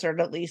questions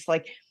answered at least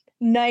like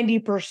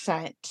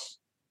 90%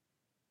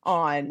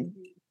 on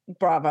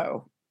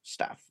Bravo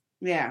stuff.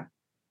 Yeah.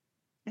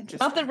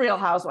 Not the Real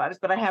Housewives,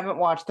 but I haven't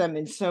watched them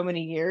in so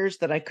many years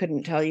that I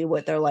couldn't tell you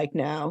what they're like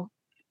now.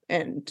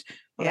 And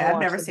I've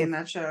never seen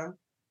that show.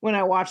 When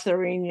I watched the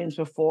reunions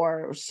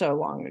before, it was so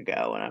long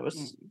ago, and I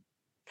was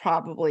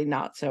probably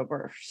not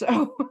sober,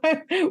 so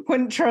I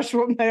wouldn't trust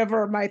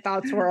whatever my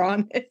thoughts were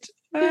on it.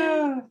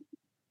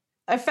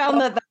 I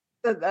found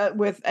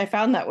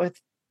that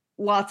with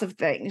lots of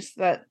things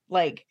that,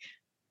 like,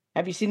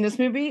 have you seen this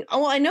movie?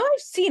 Oh, well, I know I've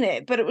seen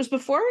it, but it was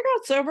before I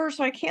got sober,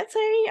 so I can't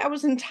say I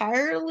was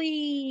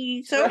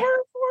entirely sober for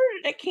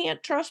it. I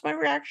can't trust my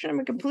reaction.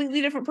 I'm a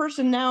completely different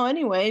person now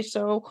anyway,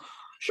 so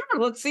sure,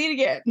 let's see it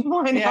again.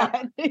 Why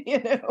not?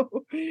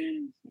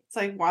 It's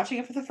like watching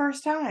it for the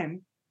first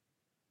time.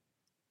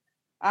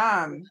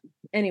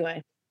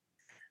 Anyway.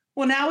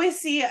 Well, now we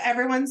see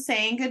everyone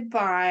saying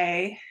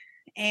goodbye,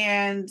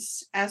 and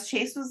as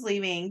Chase was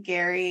leaving,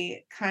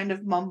 Gary kind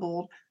of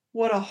mumbled,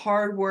 "What a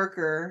hard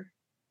worker,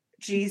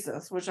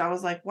 Jesus," which I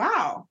was like,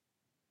 wow,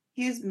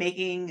 he was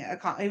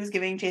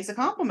giving Chase a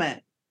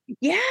compliment.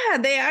 Yeah,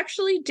 they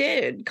actually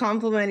did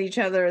compliment each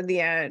other in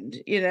the end.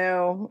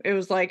 It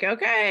was like,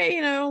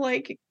 okay,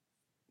 like,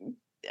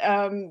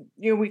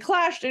 we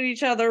clashed at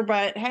each other,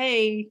 but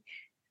hey,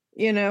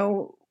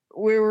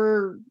 we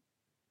were,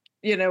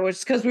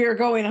 it's because we were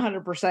going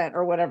 100%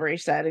 or whatever he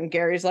said. And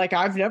Gary's like,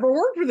 I've never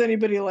worked with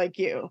anybody like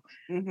you.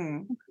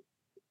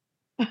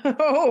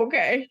 Oh,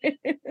 okay.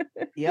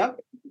 Yep.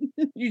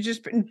 You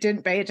just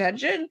didn't pay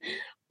attention,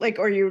 like,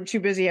 or you were too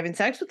busy having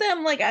sex with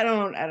them. Like, I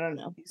don't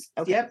know.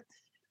 Okay. Yep.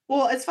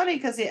 Well, it's funny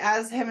because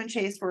as him and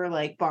Chase were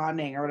like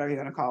bonding or whatever you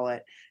want to call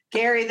it,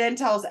 Gary then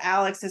tells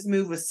Alex his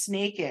move was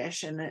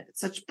snakish and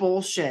it's such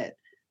bullshit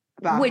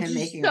about him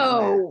making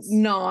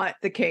not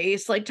the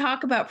case. Like,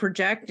 talk about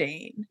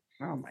projecting.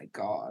 Oh my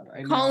God.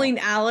 Calling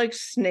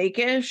Alex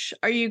snakish?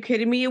 Are you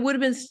kidding me? It would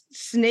have been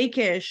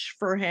snakish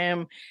for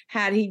him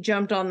had he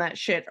jumped on that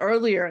shit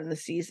earlier in the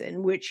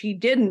season, which he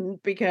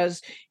didn't,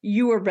 because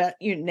you were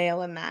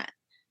nailing that.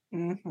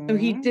 So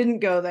he Mhm. didn't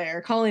go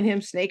there. Calling him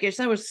snakish,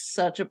 that was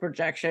such a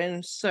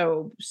projection.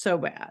 So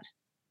bad.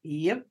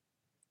 Yep.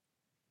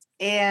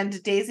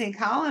 And Daisy and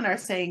Colin are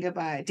saying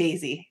goodbye.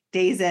 Daisy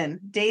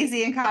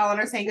and Colin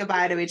are saying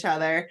goodbye to each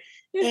other.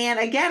 And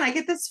again, I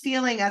get this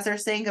feeling as they're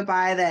saying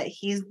goodbye that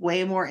he's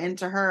way more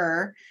into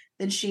her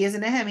than she is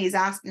into him. He's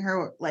asking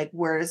her, like,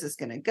 where is this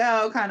going to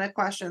go kind of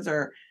questions,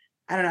 or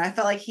I don't know. I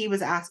felt like he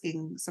was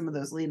asking some of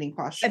those leading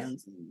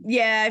questions.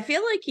 Yeah, I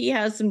feel like he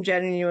has some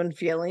genuine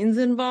feelings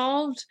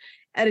involved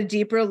at a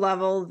deeper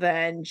level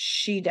than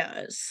she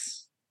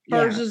does.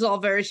 Hers Yeah. is all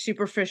very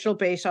superficial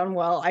based on,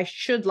 well, I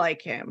should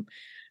like him.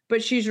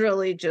 But she's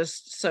really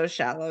just so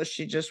shallow.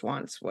 She just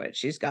wants what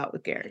she's got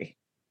with Gary.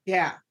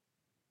 Yeah.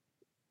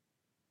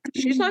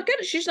 She's not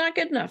good. She's not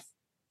good enough.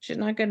 She's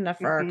not good enough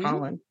for our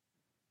Colin.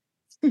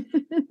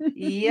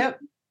 Yep.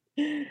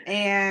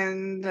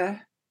 And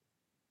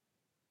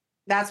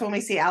that's when we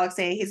see Alex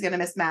say he's going to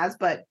miss Mads,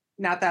 but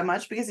not that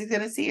much because he's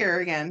going to see her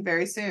again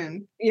very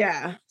soon.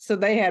 Yeah. So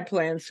they had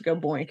plans to go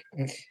boink.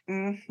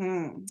 And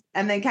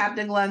then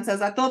Captain Glenn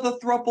says, I thought the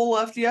throuple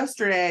left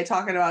yesterday,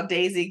 talking about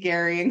Daisy,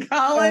 Gary, and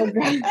Colin.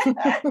 Oh,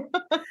 I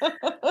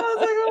was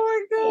like,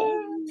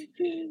 oh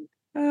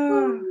my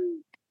God.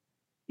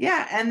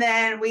 Yeah. And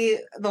then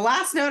the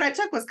last note I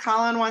took was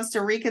Colin wants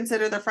to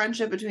reconsider the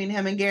friendship between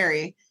him and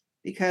Gary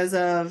because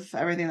of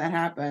everything that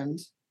happened.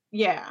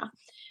 Yeah.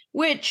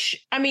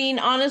 Which, I mean,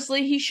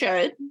 honestly, he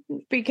should,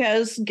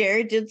 because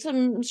Gary did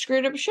some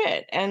screwed up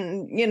shit.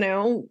 And,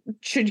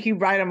 should he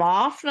write him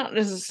off? Not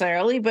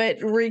necessarily,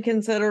 but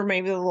reconsider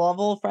maybe the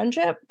level of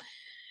friendship,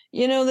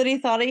 that he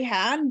thought he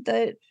had,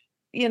 that,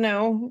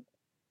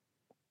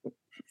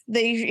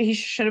 he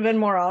should have been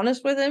more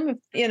honest with him,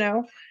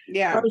 Yeah.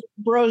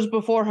 bros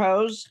before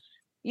hoes.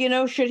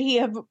 Should he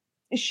have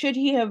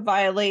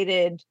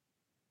violated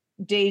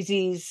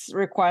Daisy's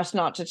request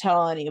not to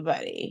tell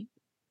anybody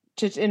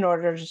in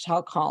order to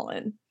tell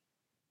Colin?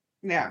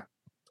 Yeah.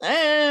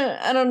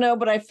 I don't know,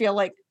 but I feel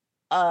like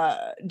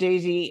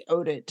Daisy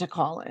owed it to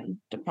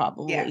Colin to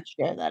probably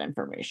share that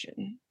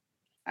information.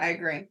 I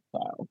agree.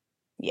 So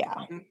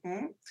yeah.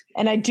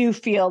 And I do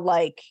feel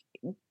like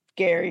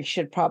Gary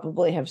should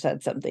probably have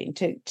said something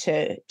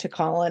to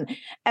Colin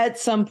at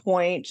some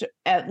point,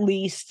 at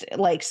least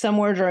like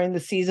somewhere during the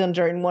season,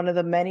 during one of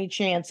the many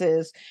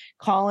chances.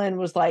 Colin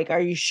was like,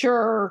 are you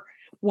sure?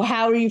 Well,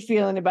 how are you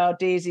feeling about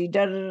Daisy?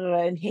 Da, da, da,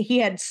 da. And he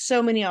had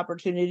so many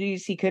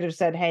opportunities. He could have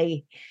said,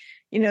 hey,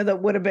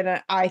 that would have been,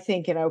 I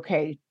think, an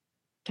okay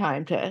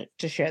time to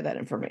share that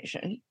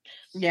information.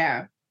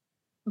 Yeah.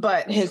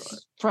 But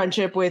his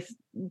friendship with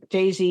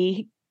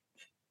Daisy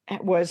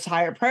was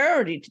higher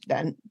priority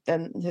than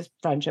his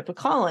friendship with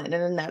Colin.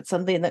 And that's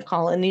something that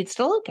Colin needs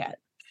to look at.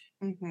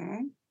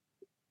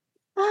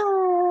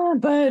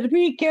 But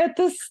we get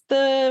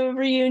the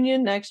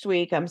reunion next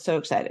week. I'm so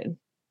excited.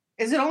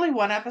 Is it only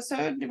one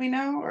episode? Do we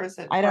know? Or is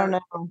it? I don't know.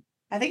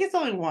 I think it's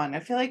only one. I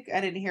feel like I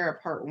didn't hear a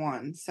part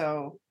one.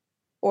 So.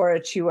 Or a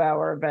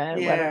 2-hour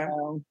event. Yeah. I don't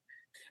know.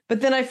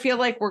 But then I feel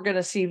like we're going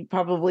to see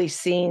probably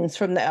scenes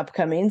from the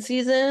upcoming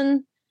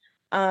season.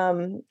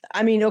 I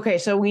mean, okay,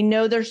 so we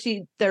know they're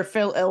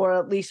or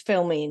at least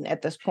filming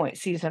at this point,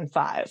 season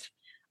 5.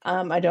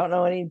 I don't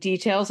know any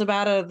details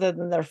about it other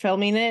than they're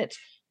filming it,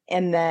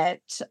 and that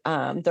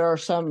there are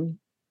some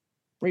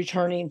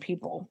returning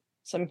people,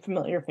 some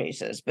familiar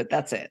faces, but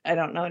that's it. I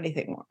don't know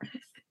anything more.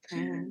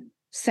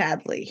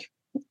 Sadly.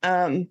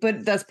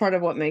 But that's part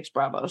of what makes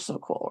Bravo so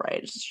cool,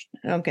 right?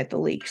 I don't get the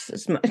leaks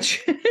as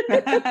much.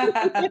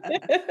 I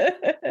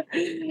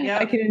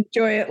can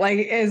enjoy it like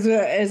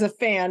as a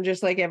fan,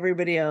 just like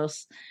everybody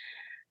else.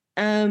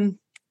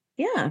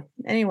 Yeah.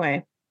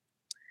 Anyway,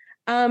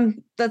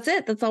 that's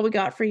it. That's all we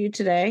got for you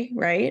today,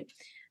 right?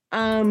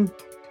 I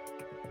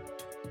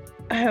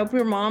hope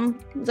your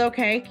mom is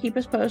okay. Keep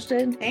us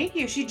posted. Thank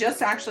you. She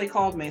just actually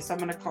called me, so I'm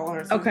gonna call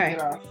her. Okay.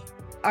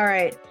 All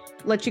right.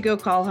 Let you go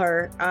call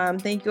her.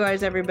 Thank you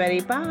guys,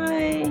 everybody.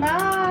 Bye.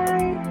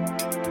 Bye.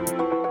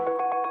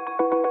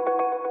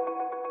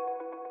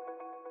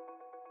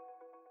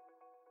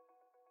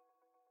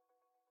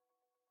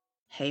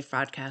 Hey,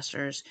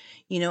 fraudcasters.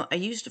 I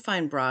used to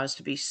find bras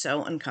to be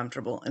so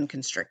uncomfortable and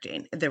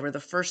constricting. They were the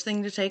first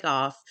thing to take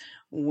off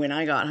when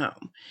I got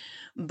home.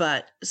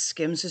 But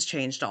Skims has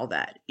changed all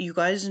that. You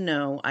guys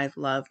know I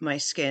love my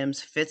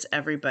Skims Fits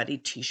Everybody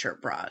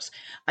t-shirt bras.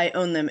 I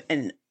own them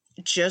in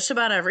just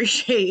about every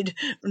shade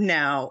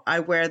now. I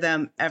wear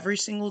them every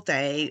single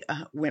day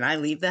when I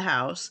leave the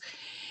house.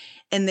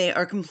 And they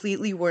are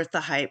completely worth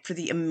the hype for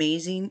the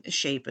amazing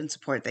shape and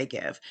support they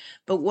give.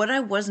 But what I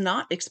was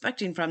not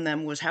expecting from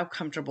them was how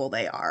comfortable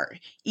they are.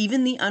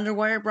 Even the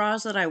underwire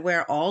bras that I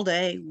wear all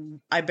day,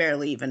 I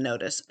barely even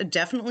notice.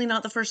 Definitely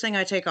not the first thing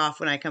I take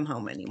off when I come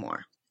home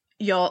anymore.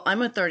 Y'all,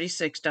 I'm a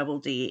 36 double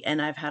D, and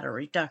I've had a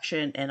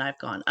reduction, and I've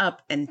gone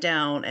up and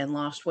down and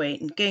lost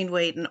weight and gained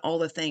weight and all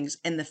the things.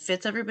 And the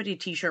Fits Everybody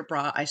t-shirt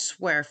bra, I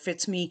swear,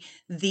 fits me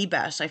the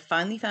best. I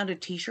finally found a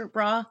t-shirt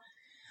bra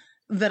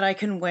that I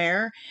can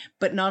wear.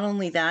 But not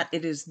only that,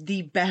 it is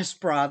the best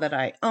bra that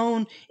I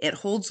own. It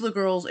holds the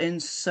girls in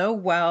so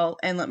well.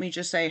 And let me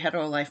just say,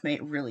 Hetero Life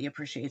Mate really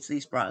appreciates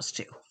these bras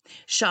too.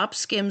 Shop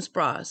Skims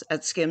bras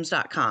at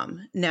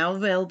skims.com. Now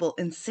available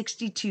in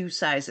 62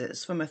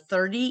 sizes from a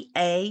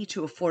 30A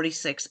to a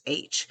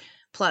 46H.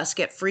 Plus,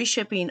 get free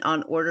shipping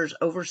on orders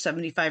over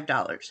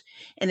 $75.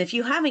 And if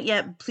you haven't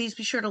yet, please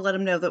be sure to let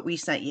them know that we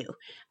sent you.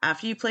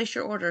 After you place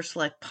your order,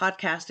 select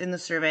podcast in the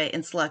survey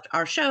and select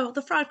our show,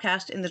 The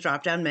Fraudcast, in the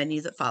drop-down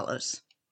menu that follows.